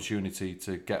saw an opportunity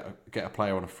to get a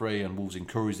player on a free, and Wolves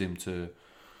encouraged him to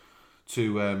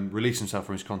release himself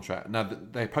from his contract. Now,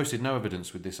 they posted no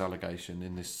evidence with this allegation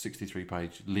in this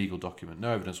 63-page legal document.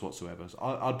 No evidence whatsoever. So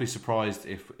I'd be surprised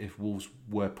if Wolves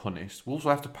were punished. Wolves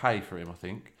will have to pay for him, I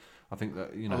think. I think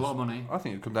that, you know, a lot of money. I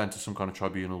think it would come down to some kind of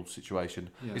tribunal situation.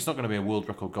 Yeah. It's not going to be a world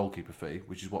record goalkeeper fee,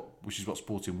 which is what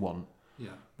Sporting want.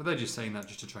 Yeah, but they're just saying that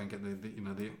just to try and get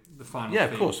the final. Yeah,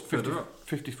 fee of course. further up.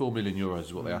 54 million euros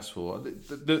is what they asked for.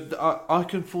 I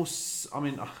can force. I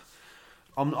mean,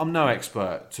 I'm no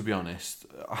expert, to be honest,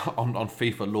 on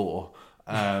FIFA law,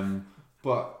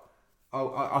 but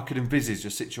I could envisage a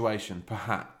situation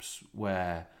perhaps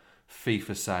where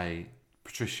FIFA say,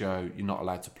 Patricio, you're not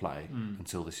allowed to play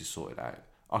until this is sorted out.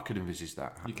 I could envisage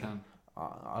that happening. You can.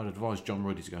 I'd advise John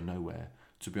Ruddy to go nowhere,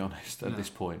 to be honest, at this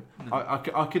point. No.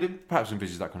 I could perhaps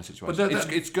envisage that kind of situation.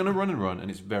 But it's going to run,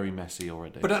 and it's very messy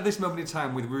already. But at this moment in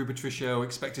time, with Rui Patricio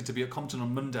expected to be at Compton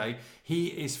on Monday, he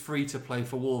is free to play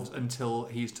for Wolves until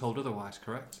he's told otherwise,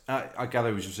 correct? I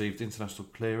gather he's received international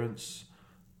clearance.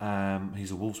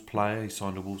 He's a Wolves player. He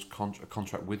signed a Wolves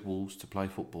contract with Wolves to play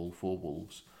football for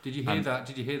Wolves. Did you hear that?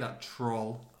 Did you hear that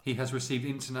troll? He has received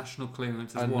international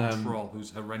clearance. There's one troll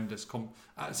who's horrendous.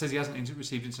 Says he hasn't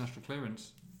received international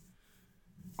clearance.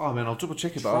 Oh, man, I'll double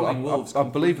check it, but I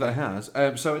believe that he has.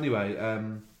 So anyway,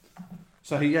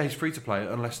 he's free to play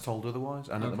unless told otherwise,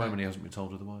 and at the moment he hasn't been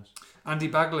told otherwise. Andy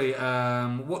Bagley,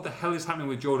 what the hell is happening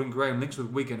with Jordan Graham? Links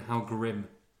with Wigan, how grim.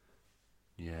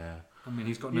 Yeah. I mean,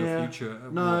 he's got no future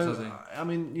at no, Wolves, has he? I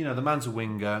mean, you know, the man's a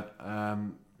winger.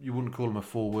 You wouldn't call him a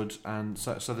forward, and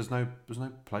so there's no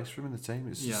place for him in the team.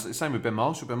 It's the same with Ben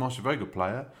Marshall. Ben Marshall's a very good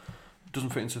player.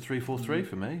 Doesn't fit into 3-4-3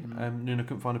 for me. Nuno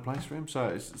couldn't find a place for him. So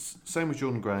it's same with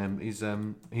Jordan Graham. He's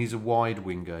a wide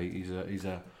winger. He's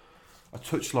a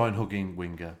touchline hugging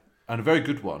winger, and a very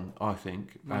good one, I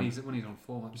think. When he's on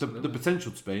form, absolutely. The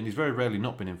potential to be, and he's very rarely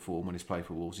not been in form when he's played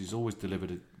for Wolves. He's always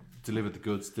delivered the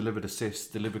goods, delivered assists,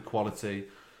 delivered quality.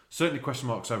 Certainly question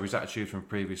marks over his attitude from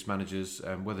previous managers.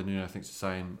 Whether Nuno thinks the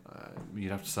same,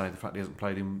 you'd have to say the fact he hasn't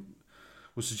played him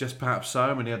would suggest perhaps so.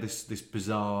 I mean, he had this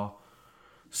bizarre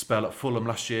spell at Fulham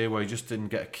last year where he just didn't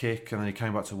get a kick, and then he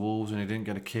came back to Wolves and he didn't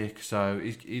get a kick. So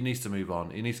he needs to move on.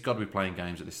 He's got to be playing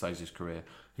games at this stage of his career.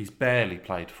 He's barely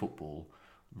played football,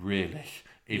 really,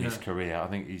 in his career. I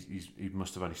think he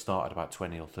must have only started about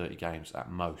 20 or 30 games at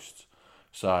most.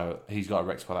 So he's got to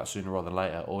rectify that sooner rather than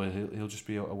later, or he'll just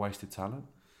be a wasted talent.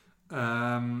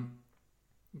 Graham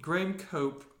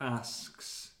Cope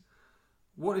asks,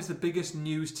 what is the biggest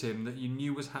news, Tim, that you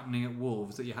knew was happening at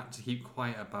Wolves that you had to keep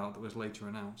quiet about that was later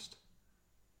announced?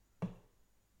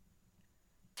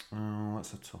 Oh,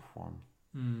 that's a tough one.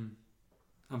 I'm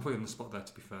putting you on the spot there,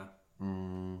 to be fair.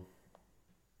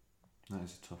 That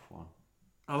is a tough one.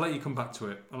 I'll let you come back to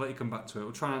it.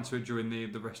 We'll try and answer it during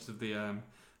the rest of the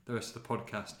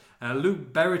podcast.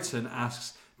 Luke Berriton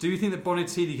asks, do you think that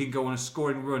Bonatini can go on a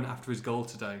scoring run after his goal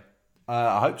today?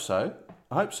 I hope so.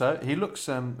 He looks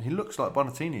like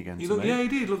Bonatini again. To me. Yeah, he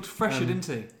did. He looked fresher, didn't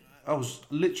he? I was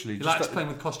literally. He likes playing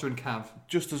with Costa and Cav.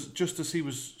 Just as he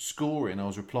was scoring, I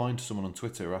was replying to someone on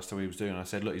Twitter who asked how he was doing. I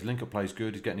said, "Look, his link-up play is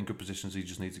good. He's getting in good positions. He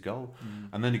just needs a goal."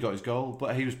 And then he got his goal,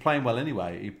 but he was playing well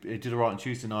anyway. He did all right on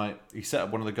Tuesday night. He set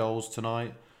up one of the goals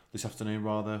tonight. this afternoon,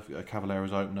 rather,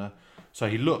 Cavalera's opener. So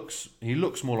he looks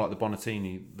more like the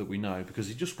Bonatini that we know, because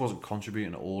he just wasn't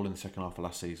contributing at all in the second half of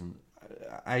last season.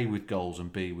 A, with goals,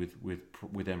 and B,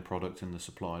 with end product in the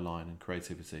supply line and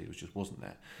creativity, which just wasn't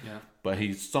there. Yeah. But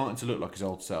he's starting to look like his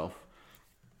old self.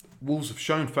 Wolves have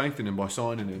shown faith in him by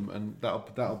signing him, and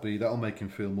that'll make him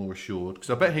feel more assured. Because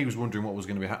I bet he was wondering what was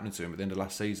going to be happening to him at the end of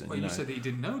last season. Well, you said that he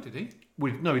didn't know, did he?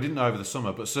 No, he didn't know over the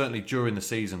summer, but certainly during the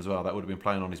season as well. That would have been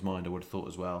playing on his mind, I would have thought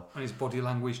as well. And his body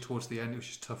language towards the end, it was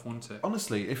just tough, wasn't it?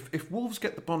 Honestly, if Wolves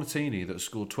get the Bonatini that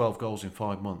scored 12 goals in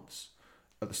 5 months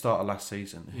at the start of last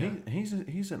season,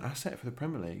 he's an asset for the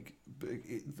Premier League.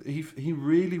 He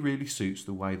really, really suits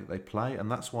the way that they play, and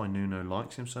that's why Nuno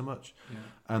likes him so much. Yeah.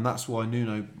 And that's why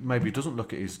Nuno maybe doesn't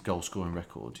look at his goal scoring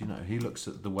record. He looks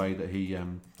at the way that he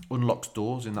unlocks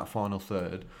doors in that final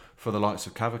third for the likes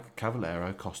of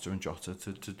Cavallero, Costa, and Jota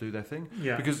to do their thing.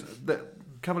 Yeah. Because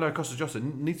Cavallero, Costa, Jota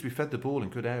need to be fed the ball in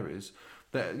good areas.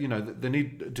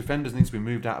 Defenders need to be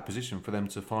moved out of position for them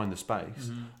to find the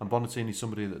space, and Bonatini's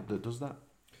somebody that does that.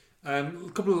 A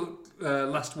couple of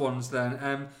last ones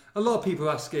then. A lot of people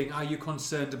asking, are you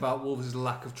concerned about Wolves'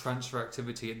 lack of transfer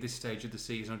activity at this stage of the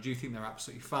season, or do you think they're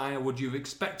absolutely fine, or would you have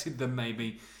expected them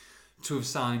maybe to have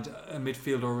signed a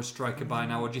midfielder or a striker by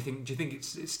now, or do you think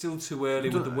it's still too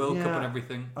early with the World Cup and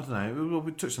everything? I don't know.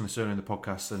 We touched on this earlier in the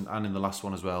podcast and in the last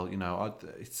one as well.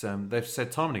 They've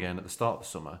said time and again at the start of the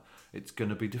summer, it's going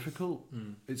to be difficult.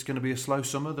 It's going to be a slow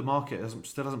summer. The market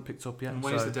still hasn't picked up yet. And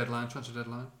when is the deadline? Transfer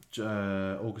deadline?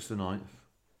 August the 9th.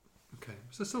 Okay,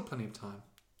 so there's still plenty of time.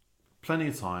 Plenty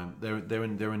of time. They're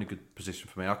in a good position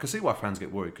for me. I can see why fans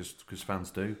get worried because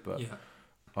fans do, but yeah.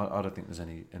 I don't think there's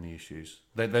any issues.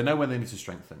 They know when they need to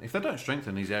strengthen. If they don't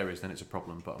strengthen these areas, then it's a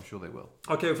problem, but I'm sure they will.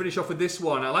 Okay, we'll finish off with this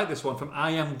one. I like this one from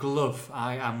I Am Glove.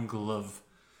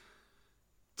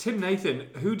 Tim Nathan,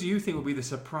 who do you think will be the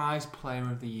surprise player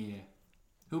of the year?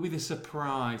 Who will be the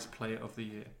surprise player of the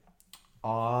year?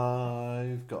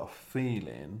 I've got a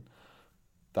feeling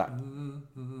that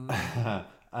I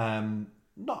don't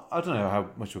know how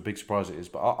much of a big surprise it is,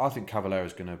 but I think Cavallero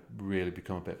is going to really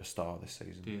become a bit of a star this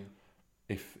season. Do you?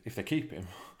 If they keep him.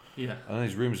 Yeah. I know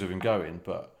there's rumours of him going,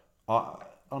 but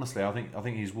honestly, I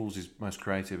think he's Wolves' most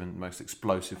creative and most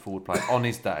explosive forward player on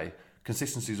his day.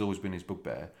 Consistency has always been his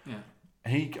bugbear. Yeah.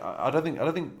 I don't think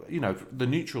the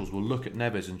neutrals will look at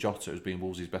Neves and Jota as being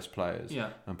Wolves' best players,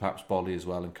 and perhaps Bolly as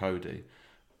well and Cody.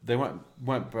 They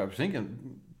won't perhaps think,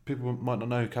 and people might not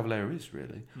know who Cavallero is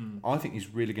really. I think he's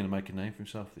really going to make a name for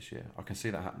himself this year. I can see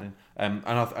that happening.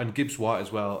 And Gibbs White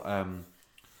as well.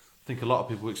 I think a lot of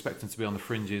people expect him to be on the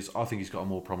fringes. I think he's got a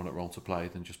more prominent role to play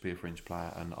than just be a fringe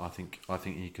player, and I think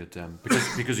he could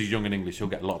because he's young and English, he'll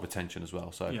get a lot of attention as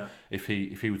well. So if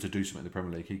he were to do something in the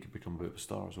Premier League, he could become a bit of a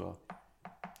star as well.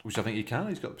 Which I think he can.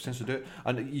 He's got the potential to do it,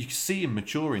 and you see him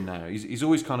maturing now. He's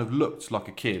always kind of looked like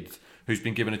a kid who's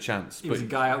been given a chance. He was a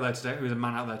guy out there today. He was a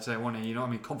man out there today, wasn't he? You know what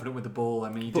I mean? Confident with the ball. I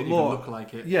mean, he didn't even look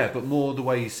like it. Yeah, but more the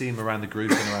way you see him around the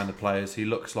group and around the players, he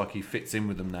looks like he fits in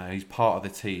with them now. He's part of the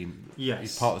team. Yes,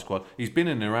 he's part of the squad. He's been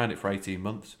in and around it for 18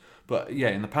 months. But yeah,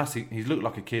 in the past, he's looked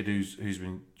like a kid who's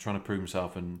been trying to prove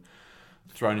himself and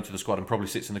thrown into the squad and probably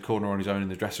sits in the corner on his own in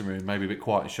the dressing room, maybe a bit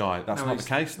quiet and shy. That's not the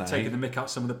case now. Taking the mick out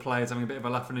some of the players, having a bit of a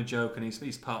laugh and a joke, and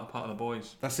he's part of the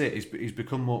boys. That's it. He's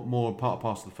become more part and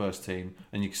parcel of the first team,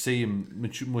 and you can see him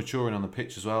maturing on the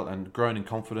pitch as well and growing in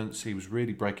confidence. He was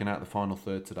really breaking out the final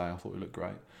third today. I thought he looked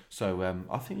great. So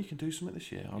I think he can do something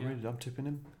this year. I'm tipping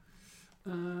him.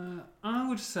 I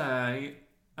would say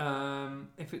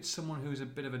if it's someone who's a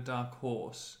bit of a dark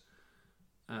horse,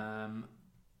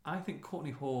 I think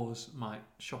Courtney Hawes might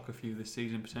shock a few this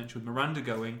season, potentially with Miranda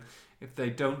going. If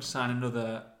they don't sign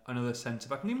another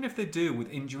centre-back, and even if they do, with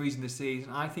injuries in the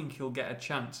season, I think he'll get a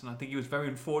chance. And I think he was very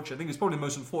unfortunate. I think he was probably the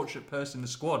most unfortunate person in the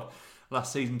squad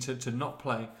last season to not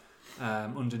play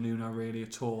under Nuno really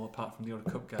at all, apart from the odd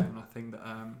cup game. And I think that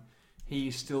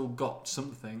he's still got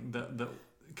something that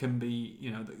can be,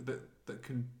 that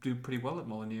can do pretty well at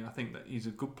Molineux. I think that he's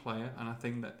a good player, and I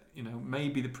think that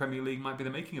maybe the Premier League might be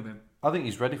the making of him. I think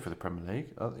he's ready for the Premier League.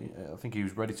 I think he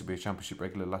was ready to be a Championship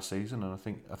regular last season, and I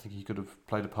think he could have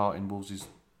played a part in Wolves'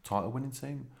 title-winning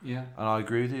team. Yeah, and I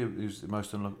agree with you. He was the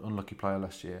most unlucky player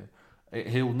last year.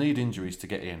 He'll need injuries to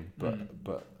get in, but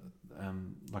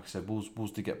like I said,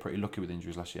 Wolves did get pretty lucky with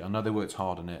injuries last year. I know they worked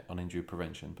hard on it on injury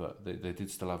prevention, but they did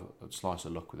still have a slice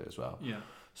of luck with it as well. Yeah.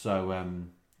 So.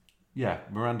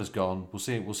 Miranda's gone. We'll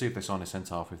see if they sign a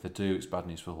centre-half. If they do, it's bad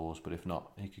news for Hawes, but if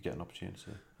not, he could get an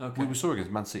opportunity. Okay. We saw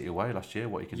against Man City away last year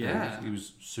what he could do. He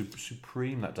was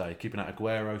supreme that day, keeping out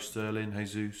Aguero, Sterling,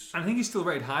 Jesus. And I think he's still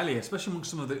rated highly, especially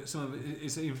amongst some of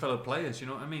his even fellow players. You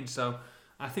know what I mean? So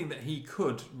I think that he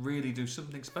could really do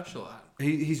something special at.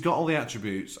 He's got all the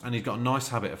attributes, and he's got a nice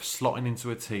habit of slotting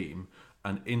into a team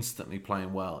and instantly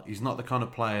playing well. He's not the kind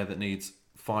of player that needs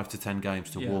 5 to 10 games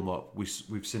to warm up. We've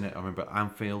seen it. I remember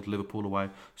Anfield, Liverpool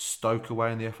away, Stoke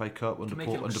away in the FA Cup. To make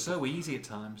it look so easy at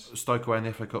times. Stoke away in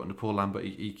the FA Cup under Paul Lambert.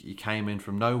 He came in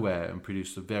from nowhere and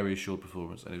produced a very assured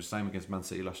performance. And it was the same against Man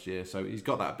City last year. So he's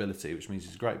got that ability, which means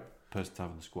he's a great person to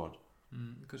have in the squad.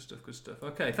 Good stuff.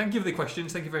 Okay, thank you for the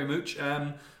questions. Thank you very much.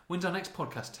 When's our next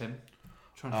podcast, Tim?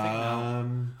 Trying to think now.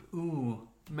 Ooh,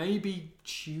 maybe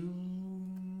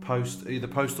June. Either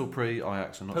post or pre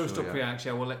Ajax. I'm not post sure or pre Ajax.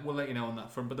 Yeah, we'll let you know on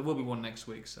that front. But there will be one next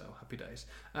week, so happy days.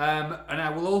 And I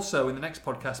will also in the next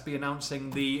podcast be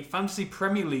announcing the Fantasy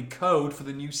Premier League code for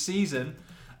the new season,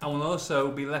 and we'll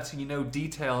also be letting you know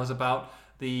details about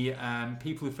the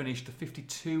people who finished the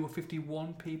 52 or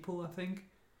 51 people, I think,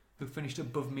 who finished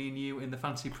above me and you in the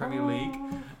Fantasy Premier League,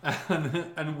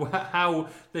 and how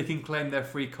they can claim their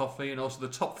free coffee, and also the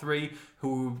top 3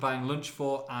 who we're buying lunch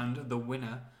for, and the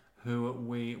winner who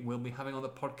we will be having on the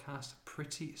podcast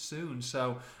pretty soon.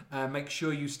 So make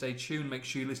sure you stay tuned, make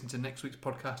sure you listen to next week's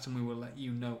podcast, and we will let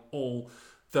you know all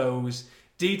those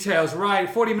details. Right,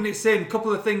 40 minutes in,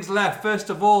 couple of things left. First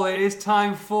of all, it is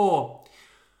time for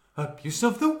Abuse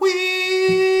of the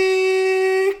Week.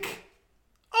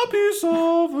 Abuse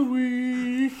of the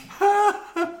week.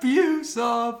 Abuse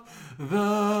of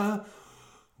the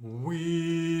week.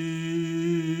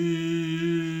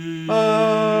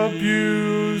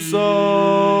 Abuse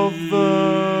of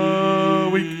the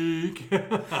week.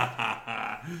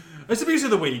 It's Abuse of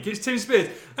the Week. It's Tim Spears.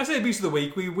 I say Abuse of the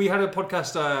Week. We had a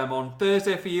podcast on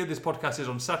Thursday for you. This podcast is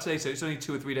on Saturday, so it's only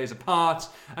 2 or 3 days apart.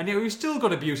 And yet we've still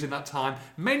got abuse in that time,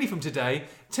 mainly from today.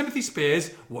 Timothy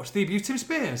Spears, what's the abuse, Tim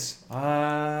Spears?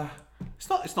 It's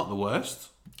not the worst.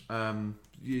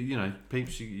 You know,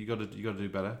 peeps, you got to do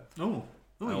better. You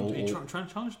trying to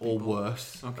challenge people? Or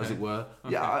worse, okay. as it were.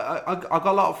 Okay. Yeah, I got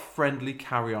a lot of friendly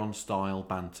carry-on style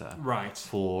banter. Right.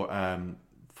 For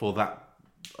that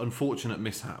unfortunate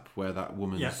mishap where that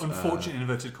woman's unfortunate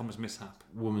inverted commas mishap.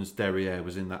 Woman's derriere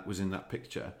was in that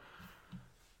picture.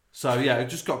 So yeah, it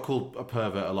just got called a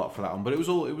pervert a lot for that one, but it was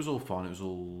all fun. It was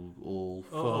all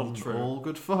fun, all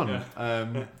good fun.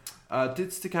 Yeah.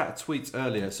 Did stick out a tweet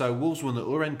earlier. So Wolves won the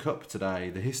Uren Cup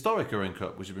today, the historic Uren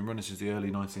Cup, which had been running since the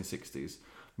early 1960s.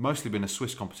 Mostly been a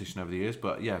Swiss competition over the years,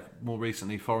 but yeah, more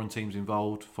recently foreign teams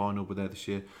involved. Final were there this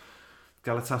year.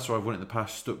 Galatasaray have won it in the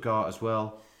past. Stuttgart as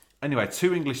well. Anyway,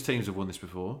 2 English teams have won this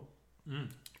before.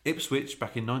 Ipswich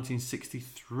back in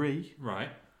 1963. Right.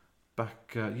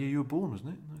 Back, you were born, wasn't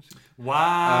it?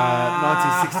 Wow.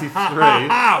 1963.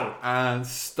 And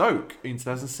Stoke in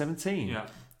 2017. Yeah.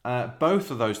 Both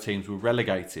of those teams were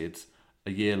relegated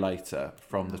a year later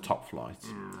from the top flight.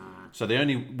 So the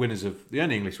only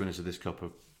English winners of this cup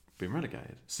have been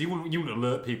relegated. So you wouldn't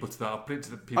alert people to that, or put it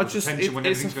to the people's attention when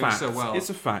everything's going so well. It's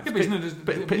a fact. Yeah,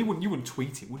 but you wouldn't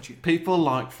tweet it, would you? People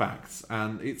like facts,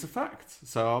 and it's a fact.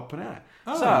 So I'll put it out.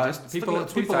 People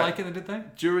like it, did they?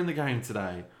 During the game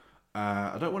today,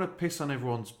 I don't want to piss on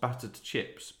everyone's battered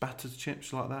chips. Battered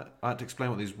chips like that? I had to explain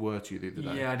what these were to you the other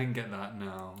day. Yeah, I didn't get that,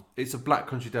 no. It's a Black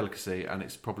Country delicacy, and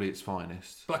it's probably its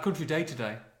finest. Black Country Day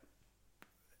today.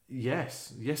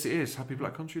 Yes, it is. Happy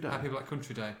Black Country Day. Happy Black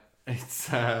Country Day. It's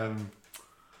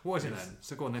what is it then?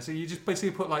 So go on then. So you just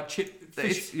basically put like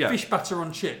fish batter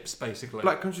on chips, basically.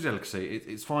 Black Country delicacy.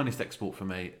 It's finest export for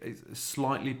me. It's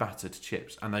slightly battered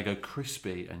chips, and they go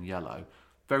crispy and yellow,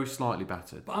 very slightly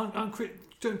battered. But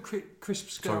don't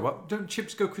crisps go? Sorry, what? Don't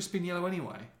chips go crispy and yellow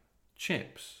anyway?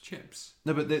 Chips.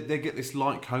 No, but they get this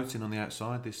light coating on the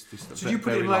outside. This. So you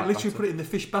put it literally put it in the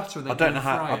fish batter and then I don't know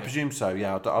how. I presume so.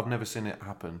 Yeah, I've never seen it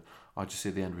happen. I just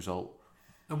see the end result.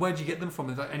 And where do you get them from?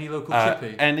 Is that any local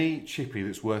chippy? Any chippy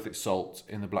that's worth its salt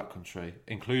in the Black Country,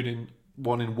 including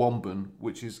one in Womben,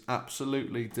 which is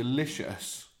absolutely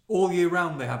delicious. All year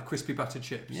round they have crispy battered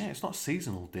chips? Yeah, it's not a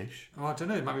seasonal dish. Oh, I don't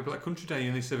know. It might be Black Country Day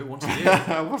and they serve it once a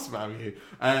year. What's the matter with you?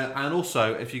 And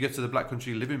also, if you go to the Black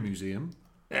Country Living Museum,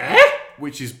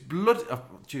 which is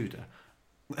Judah.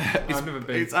 I've never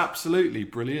been. It's absolutely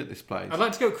brilliant, this place. I'd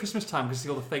like to go at Christmas time because see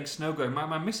all the fake snow going.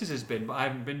 My missus has been, but I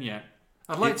haven't been yet.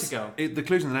 I'd like to go. The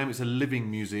clue's in the name. It's a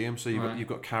living museum, so you've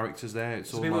got characters there.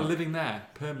 So people are living there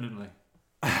permanently.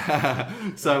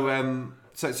 So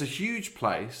it's a huge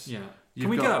place. Yeah. Can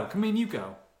we go? Can me and you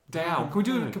go? Day out. Can we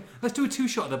do? Let's do a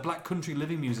 2-shot at the Black Country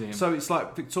Living Museum. So it's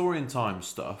like Victorian time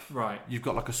stuff. Right. You've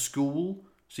got like a school.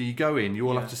 So you go in, you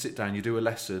all Yeah. have to sit down, you do a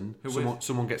lesson. Who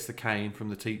Someone gets the cane from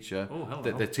the teacher. Oh, hello.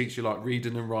 They teach you like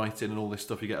reading and writing and all this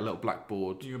stuff. You get a little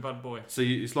blackboard. You a bad boy. So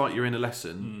it's like you're in a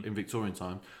lesson in Victorian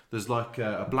time. There's like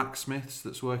a blacksmiths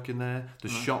that's working there.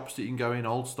 There's shops that you can go in,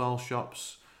 old style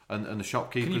shops, and the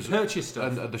shopkeepers. Can you purchase stuff?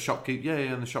 And the and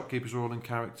the shopkeepers are all in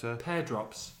character. Pear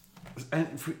drops.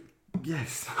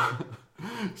 Yes.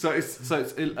 So it's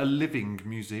a living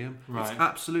museum. Right. It's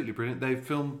absolutely brilliant. They've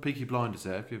filmed Peaky Blinders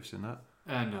there. Have you ever seen that?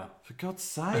 No. For God's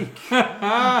sake.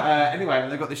 Anyway,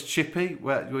 they've got this chippy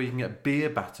where you can get beer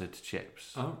battered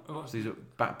chips. Oh, So these are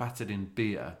battered in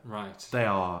beer. right. They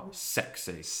are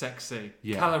sexy. Sexy.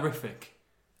 Yeah. Calorific.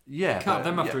 Yeah. Can't have but-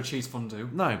 them after yeah. a cheese fondue.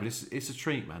 No, but it's a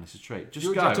treat, man. It's a treat. Just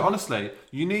You go. have to- Honestly,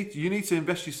 you need to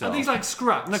invest Are yourself. these like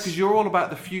scraps? No, because you're all about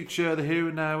the future, the here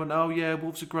and now, and oh yeah,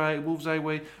 Wolves are great, Wolves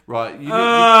AWE. Right. You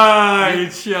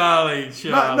need, Charlie.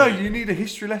 no, you need a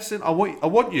history lesson. I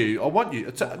want you.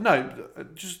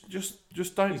 Just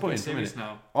don't He's put being in for a serious minute.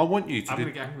 now. I want you to I'm do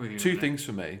gonna get angry with you. in a two minute. things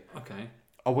for me. Okay.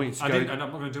 I want you to go. I'm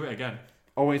not going to do it again.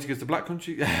 I want you to go to the Black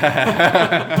Country.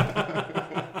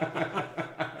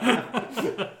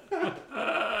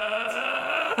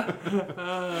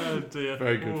 Oh dear.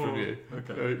 Very good from Ooh, you.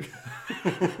 Okay.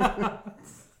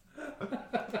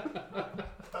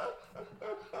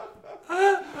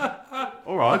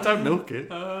 All right, don't milk it.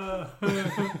 Go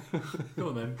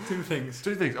on then. Two things.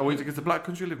 Two things. I want you to go to the Black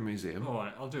Country Living Museum. All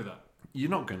right, I'll do that. You're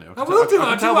not going to. I will do it.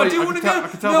 I do want to I go.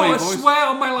 can tell No, by I your voice. swear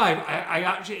on my life. I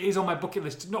actually, it is on my bucket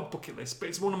list. Not bucket list, but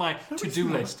it's one of my to-do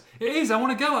list. It is. I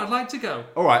want to go. I'd like to go.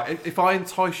 All right, if I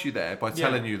entice you there by Yeah.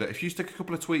 telling you that if you stick a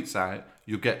couple of tweets out,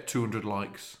 you'll get 200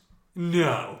 likes.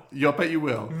 No. I bet you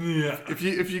will. Yeah. If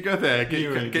you go there, get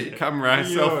You already your did it. camera out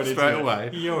You self already straight did it. away.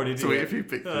 You already did Tweet it. a few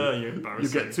pictures. You're You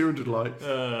embarrassing. get 200 likes.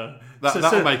 That'll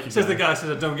says, make you Says go. the guy says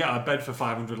I don't get out of bed for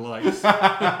 500 likes.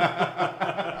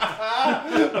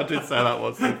 I did say that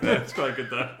once. It's quite good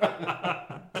though.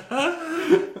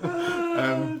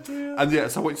 And yeah,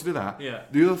 so I want you to do that. Yeah.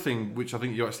 The other thing, which I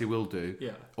think you actually will do,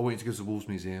 Yeah. I want you to go to the Wolves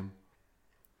Museum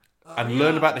and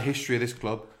learn about the history of this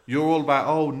club. You're all about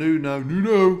Nuno,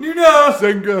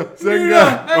 Zenga.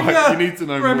 Right, you need to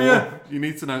know Premier. more. You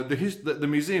need to know the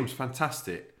museum's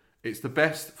fantastic. It's the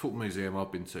best football museum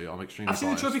I've been to. I'm extremely I've seen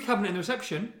the biased. trophy cabinet in the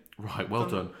reception. Right, well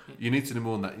done. You need to know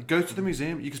more than that. You go to the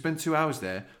museum. You can spend 2 hours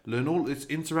there. Learn all it's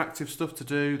interactive stuff to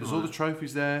do. There's all the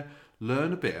trophies there.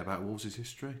 Learn a bit about Wolves'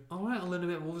 history. All right, I'll learn a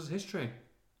bit of Wolves' history.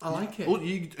 I like it. And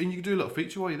you can do a little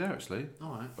feature while you're there, actually.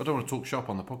 All right. I don't want to talk shop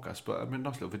on the podcast, but I mean,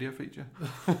 nice little video feature.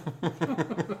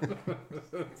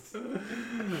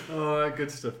 Oh, good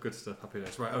stuff. Happy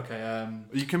days. Right, okay. Are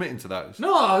you committing to those?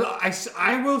 No,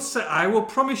 I will say, I will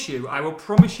promise you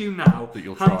now, That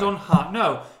you'll hand try. on heart.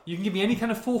 No, you can give me any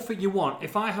kind of forfeit you want.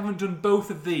 If I haven't done both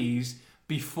of these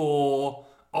before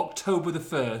October the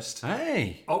 1st,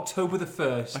 Hey. October the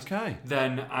 1st, Okay.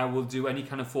 then I will do any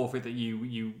kind of forfeit that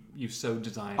you so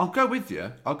desire. I'll go with you.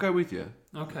 Okay. I'll go with you.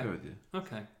 Okay.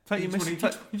 Take you your just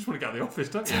miss- want to get out of the office,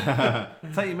 don't you?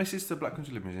 Take your missus to Black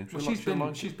Country Living Museum. Well,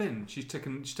 she's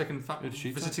taken Who did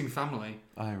she visiting family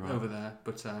Oh, right. over there,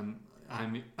 but I'm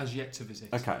as yet to visit.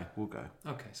 Okay, we'll go.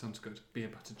 Okay, sounds good. Beer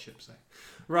battered chips, eh?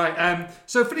 Right.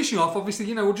 So finishing off,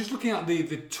 obviously, we're just looking at the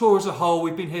tour as a whole.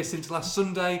 We've been here since last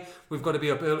Sunday. We've got to be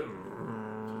up early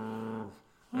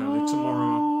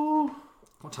tomorrow.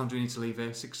 What time do we need to leave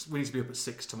here? 6. We need to be up at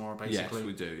 6 tomorrow, basically. Yes,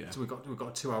 we do, yeah. So we've got a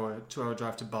 2-hour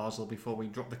drive to Basel before we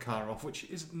drop the car off, which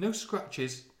is no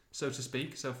scratches, so to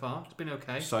speak, so far. It's been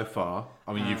okay. So far,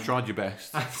 I mean, you've tried your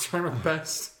best. I've tried my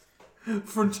best.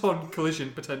 Front-on collision,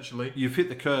 potentially. You've hit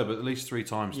the curb at least 3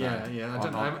 times now. Yeah.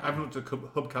 I haven't looked at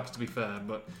hubcaps, to be fair,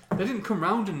 but they didn't come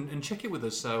round and check it with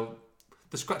us, so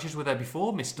the scratches were there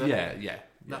before, mister. Yeah.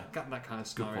 That kind of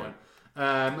scenario. point.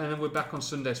 And then we're back on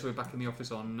Sunday, so we're back in the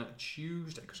office on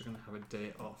Tuesday because we're going to have a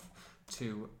day off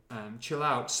to chill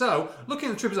out. So, looking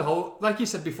at the trip as a whole, like you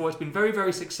said before, it's been very,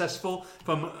 very successful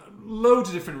from loads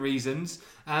of different reasons.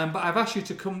 But I've asked you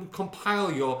to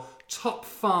compile your top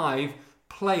 5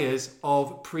 players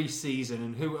of pre-season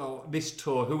and this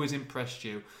tour, who has impressed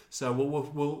you. So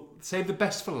we'll save the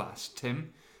best for last,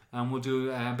 Tim, and we'll do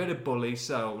a bit of bully.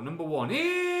 So, number 1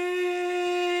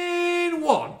 in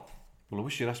 1. Well, I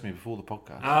wish you'd asked me before the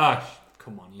podcast.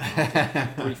 Come on, I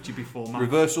briefed you before, man.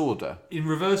 Reverse order. In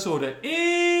reverse order.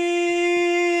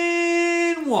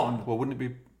 In 1. Well, wouldn't it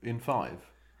be in 5? If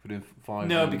we're doing 5.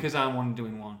 No, because I'm one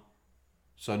doing 1.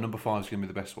 So number 5 is going to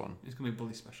be the best one. It's going to be a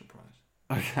bully special prize.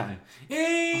 Okay.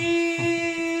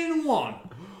 In 1.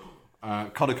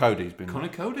 Connor Cody's been Connor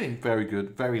Cody. very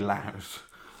good, very loud.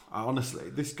 Honestly,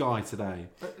 this guy today.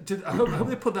 I hope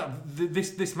they put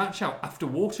this match out after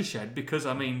Watershed, because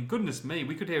I mean, goodness me,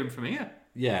 we could hear him from here.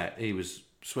 Yeah, he was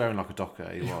swearing like a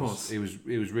docker. He was. He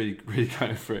was really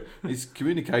going for it. His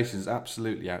communication is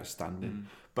absolutely outstanding.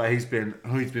 But he's been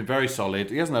very solid.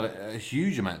 He hasn't had a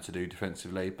huge amount to do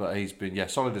defensively, but he's been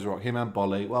solid as a rock. Him and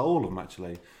Bolly, well, all of them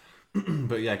actually.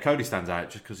 But yeah, Cody stands out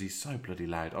just because he's so bloody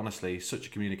loud. Honestly, he's such a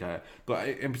communicator. But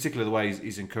in particular, the way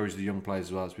he's encouraged the young players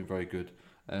as well, it's been very good.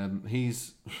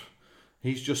 He's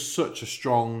just such a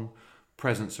strong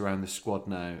presence around this squad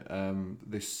now.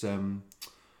 This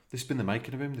has been the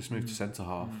making of him. This move to centre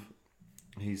half.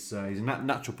 He's a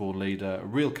natural born leader, a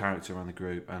real character around the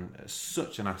group, and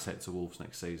such an asset to Wolves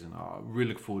next season. I really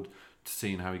look forward to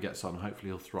seeing how he gets on. Hopefully,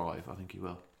 he'll thrive. I think he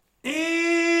will. In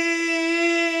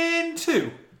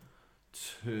two.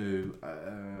 Who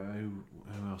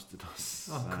else did I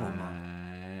say? Oh, come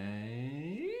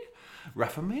on.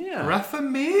 Rafa Mir.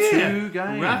 2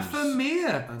 games. Rafa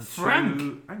Mir. And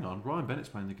Frank. Hang on, Ryan Bennett's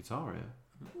playing the guitar here.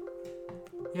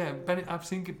 Yeah, Bennett. I've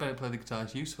seen Bennett play the guitar.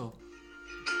 It's useful.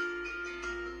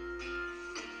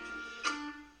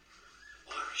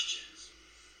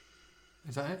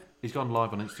 Is that it? He's gone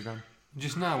live on Instagram.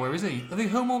 Just now, where is he? Are they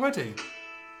home already?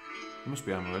 He must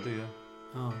be home already, yeah.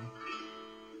 Oh.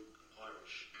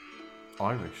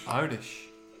 Irish.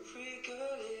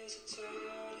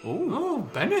 Oh,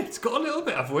 Bennett. Got a little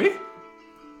bit, have we?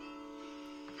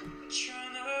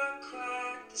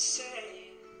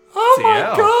 Oh TL. my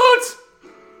God!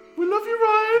 We love you,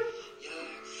 Ryan.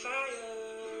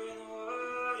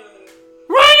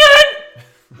 Ryan!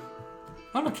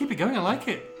 Oh no, keep it going. I like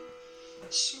it.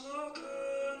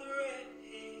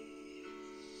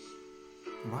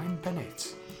 Ryan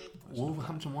Bennett,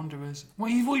 Wolverhampton Wanderers.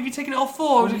 What have you taken it off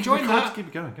for? I was enjoying that. Keep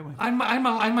it going, come on. I'm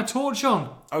my torch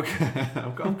on. Okay,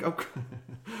 I'm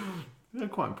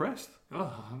quite impressed.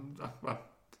 Oh, I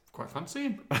quite fancy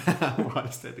him.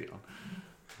 Right, steady on.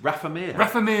 Rafa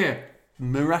Mir.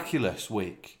 Miraculous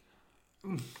week.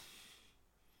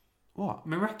 What?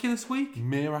 Miraculous week?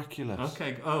 Miraculous.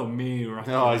 Okay. Oh,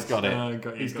 miraculous. Oh, he's got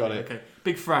it. He's got it. Okay.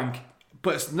 Big Frank.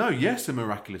 But a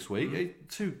miraculous week.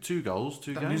 Two goals,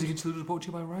 two That games. music interlude brought to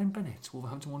you by Ryan Bennett,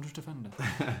 Wolverhampton Wanderers defender.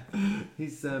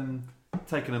 He's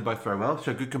taken them both very well.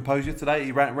 Showed good composure today.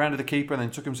 He rounded the keeper and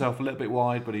then took himself a little bit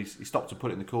wide, but he stopped to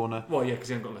put it in the corner. Well, yeah, because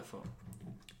he hasn't got left foot.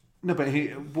 No, but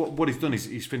what he's done is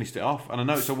he's finished it off. And I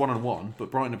know it's a 1-on-1,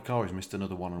 but Brighton and Bakari's missed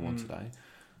another 1-on-1 today.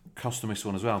 Costa missed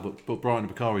one as well, but Brighton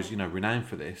and Bakari's renowned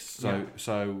for this.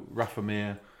 So Rafa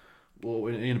Mir, well,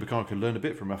 Ian Bakari could learn a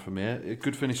bit from Rafa Mir. A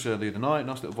good finish the other night,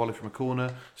 nice little volley from a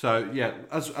corner. So yeah,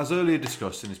 as earlier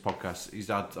discussed in his podcast, he's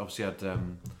obviously had a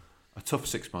tough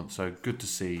 6 months. So good to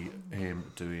see him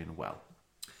doing well.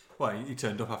 Well, he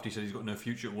turned up after he said he's got no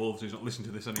future at Wolves, so he's not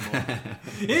listening to this anymore.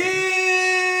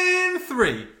 In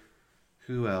 3.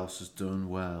 Who else has done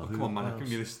well? Oh, come on, man! I've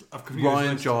given you this.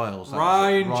 Ryan Giles.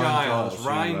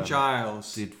 Ryan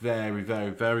Giles did very,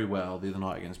 very, very well the other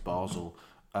night against Basel.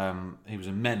 He was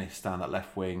a menace down that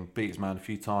left wing. Beat his man a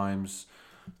few times.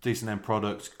 Decent end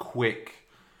product, quick.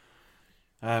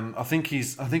 I think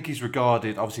he's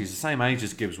regarded. Obviously, he's the same age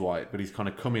as Gibbs White, but he's kind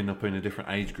of coming up in a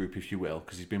different age group, if you will,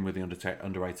 because he's been with the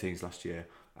under 18s last year,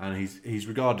 and he's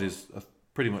regarded as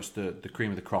pretty much the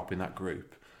cream of the crop in that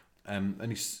group. And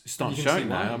he's starting to show it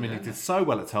now. He did so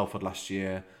well at Telford last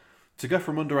year. To go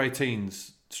from under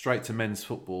 18s straight to men's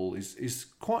football is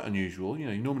quite unusual.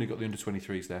 You normally got the under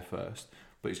 23s there first,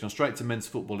 but he's gone straight to men's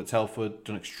football at Telford.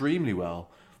 Done extremely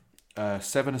well.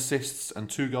 7 assists and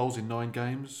 2 goals in 9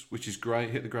 games, which is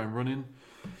great. Hit the ground running.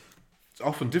 It's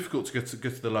often difficult to get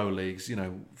to the lower leagues.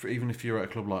 Even if you're at a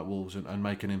club like Wolves and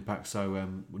make an impact. So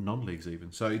non-leagues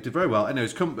even. So he did very well. Anyway,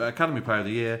 he's Academy Player of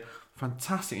the Year.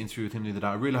 Fantastic interview with him the other day.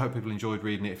 I really hope people enjoyed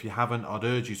reading it. If you haven't, I'd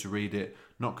urge you to read it.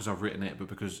 Not because I've written it, but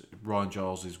because Ryan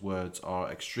Giles' words are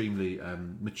extremely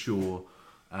mature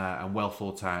and well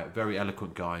thought out. Very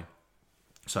eloquent guy.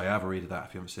 So have a read of that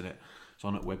if you haven't seen it. It's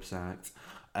on at website.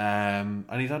 And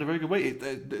he's had a very good week.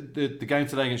 The game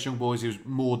today against Young Boys, he was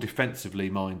more defensively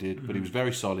minded, but he was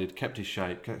very solid, kept his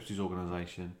shape, kept his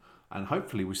organisation. And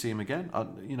hopefully we see him again.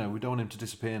 We don't want him to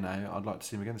disappear now. I'd like to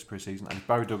see him again this pre-season. And if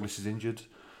Barry Douglas is injured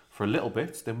for a little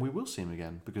bit, then we will see him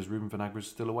again, because Ruben Vinagre is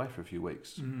still away for a few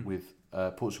weeks with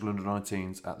Portugal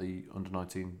under-19s at the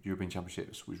under-19 European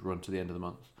Championships, which run to the end of the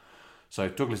month. So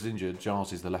if Douglas is injured,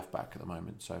 Giles is the left back at the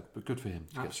moment. So, but good for him.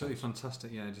 Absolutely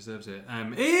fantastic. Yeah, he deserves it.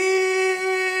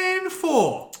 In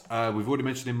 4. We've already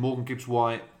mentioned him. Morgan Gibbs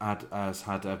White has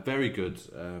had a very good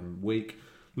week.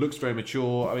 Looks very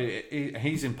mature.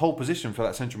 He's in pole position for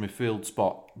that central midfield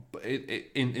spot, but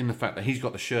in the fact that he's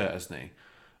got the shirt, hasn't he?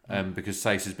 because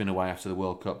Sace has been away after the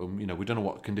World Cup, and we don't know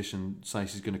what condition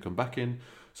Sace is going to come back in.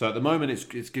 So at the moment,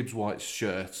 it's Gibbs White's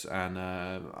shirt, and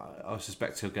I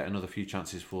suspect he'll get another few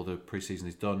chances before the pre-season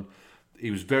is done.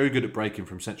 He was very good at breaking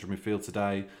from central midfield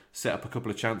today, set up a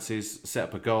couple of chances, set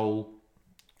up a goal,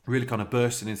 really kind of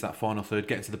bursting into that final third,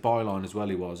 getting to the byline as well.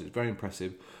 It's very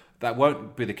impressive. That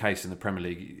won't be the case in the Premier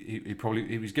League.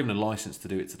 He was given a licence to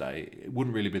do it today. It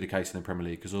wouldn't really be the case in the Premier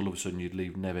League because all of a sudden you'd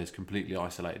leave Neves completely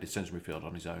isolated as central midfield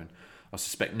on his own. I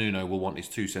suspect Nuno will want his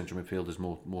two central midfielders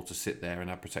more to sit there and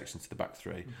have protection to the back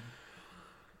three.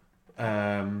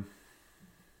 Oh,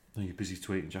 you're busy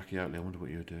tweeting Jackie Oatley. I wonder what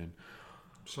you were doing.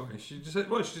 Sorry, she just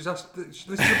asked. This is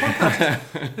the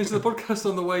podcast. This is the podcast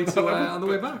on the way to on the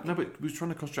way back. No, but we was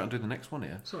trying to concentrate on doing the next one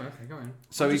here. Sorry, okay, go on.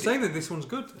 So he's saying that this one's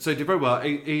good. So he did very well.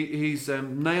 He's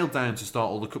nailed down to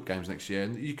start all the cup games next year,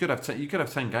 and you could have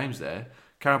 10 games there.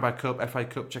 Carabao Cup, FA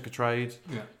Cup, Checkatrade.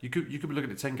 Yeah. You could be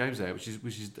looking at 10 games there, which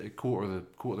is a quarter of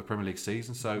the Premier League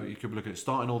season. So you could be looking at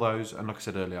starting all those, and like I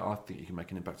said earlier, I think you can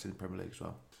make an impact in the Premier League as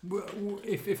well.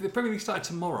 If the Premier League started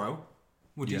tomorrow.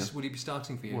 Would he be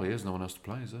starting for you? Well, he has no one else to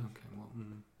play, is there? Okay, well...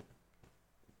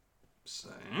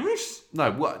 Saints?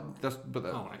 No, what?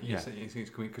 He's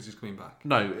coming because he's coming back.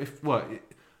 No,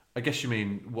 I guess you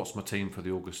mean what's my team for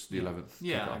the August the 11th?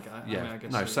 Yeah, I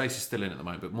guess. No, Sace is still in at the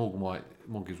moment, but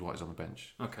Morgan Gibbs White is on the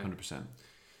bench. Okay, 100%.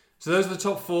 So those are the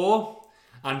top four,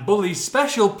 and Bully's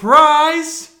special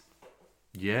prize.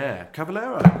 Yeah,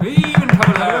 Cavallero. Even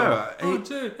Cavallero.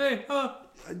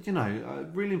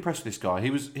 Really impressed with this guy. He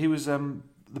was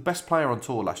the best player on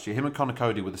tour last year. Him and Conor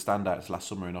Cody were the standouts last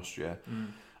summer in Austria.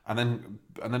 And then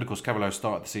of course Cavallero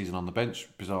started the season on the bench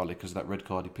bizarrely because of that red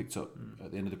card he picked up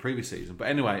at the end of the previous season. But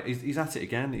anyway, he's at it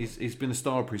again. He's been the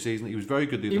star of pre-season. He was very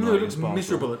good the other night. Even though he looks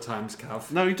miserable at times,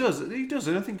 Cav. No, he does.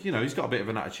 And I think he's got a bit of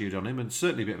an attitude on him and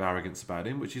certainly a bit of arrogance about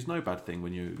him, which is no bad thing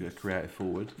when you're a creative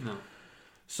forward. No.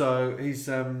 So he's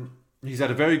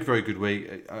had a very, very good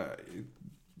week.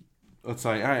 I'd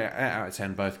say 8 out of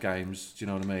 10 both games. Do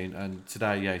you know what I mean? And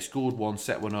today, he scored one,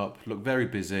 set one up, looked very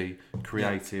busy,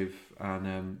 creative,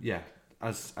 and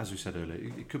as we said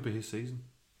earlier, it could be his season.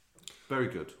 Very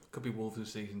good. Could be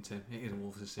Wolves' season, Tim. It is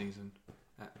Wolves' season.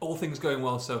 All things going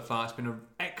well so far. It's been an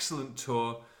excellent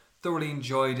tour. Thoroughly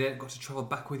enjoyed it. Got to travel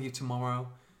back with you tomorrow.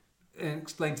 And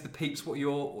explain to the peeps what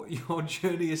your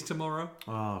journey is tomorrow.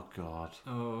 Oh God.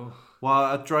 Oh. Well,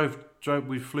 I drove.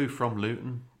 We flew from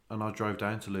Luton. And I drove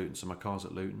down to Luton, so my car's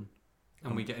at Luton.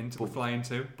 And we fly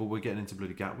into? But we're getting into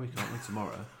bloody Gatwick, aren't we,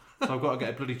 tomorrow? So I've got to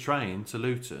get a bloody train to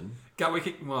Luton. Gatwick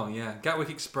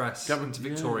Express into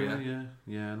Victoria.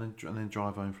 Yeah, and then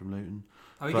drive home from Luton.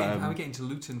 How are we getting to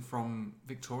Luton from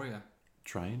Victoria?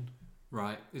 Train.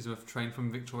 Right. Is there a train from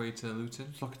Victoria to Luton?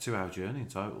 It's like a 2-hour journey in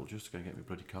total, just to go and get my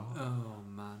bloody car. Oh,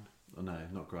 man. No,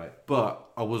 not great.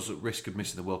 But I was at risk of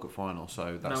missing the World Cup final,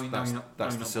 so that's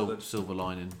the silver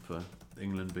lining for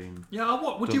England being. Yeah,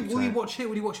 will you watch it?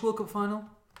 Will you watch the World Cup final?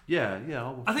 Yeah,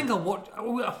 I'll watch it.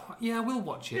 I'll watch. Yeah, I will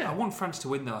watch it. Yeah. I want France to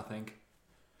win, though. I think.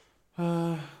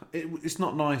 It's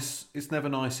not nice. It's never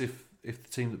nice if the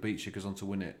team that beats you goes on to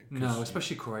win it. No,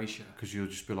 especially Croatia. Because you'll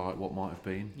just be like, what might have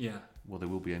been. Yeah. Well, they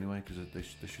will be anyway because they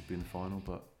should be in the final.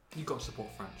 But you've got to support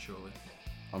France, surely.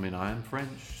 I mean, I am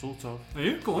French, sort of. Are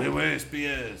you? Go on. Oui,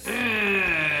 Spears.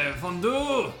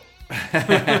 Fondue.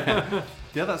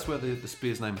 Yeah, that's where the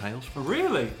Spears name hails from.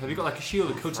 Really? Have you got like a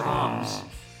shield, a coat of arms?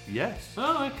 Yes.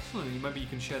 Oh, excellent. Maybe you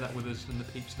can share that with us and the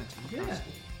peeps next time.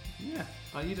 Yeah.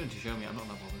 Oh, you don't have to show me. I'm not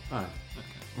that bothered.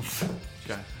 Oh.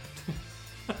 Okay.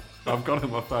 I've got it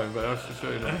on my phone, but I should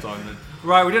show you next time then.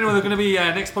 Right, we don't know whether it's going to be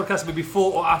next podcast will be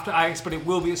before or after Ajax, but it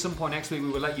will be at some point next week. We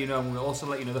will let you know, and we'll also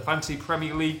let you know the Fantasy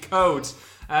Premier League codes.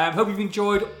 Hope you've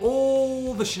enjoyed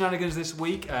all the shenanigans this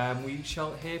week. We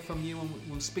shall hear from you, and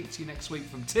we'll speak to you next week.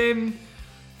 From Tim,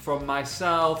 from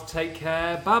myself, take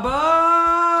care.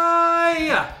 Bye-bye!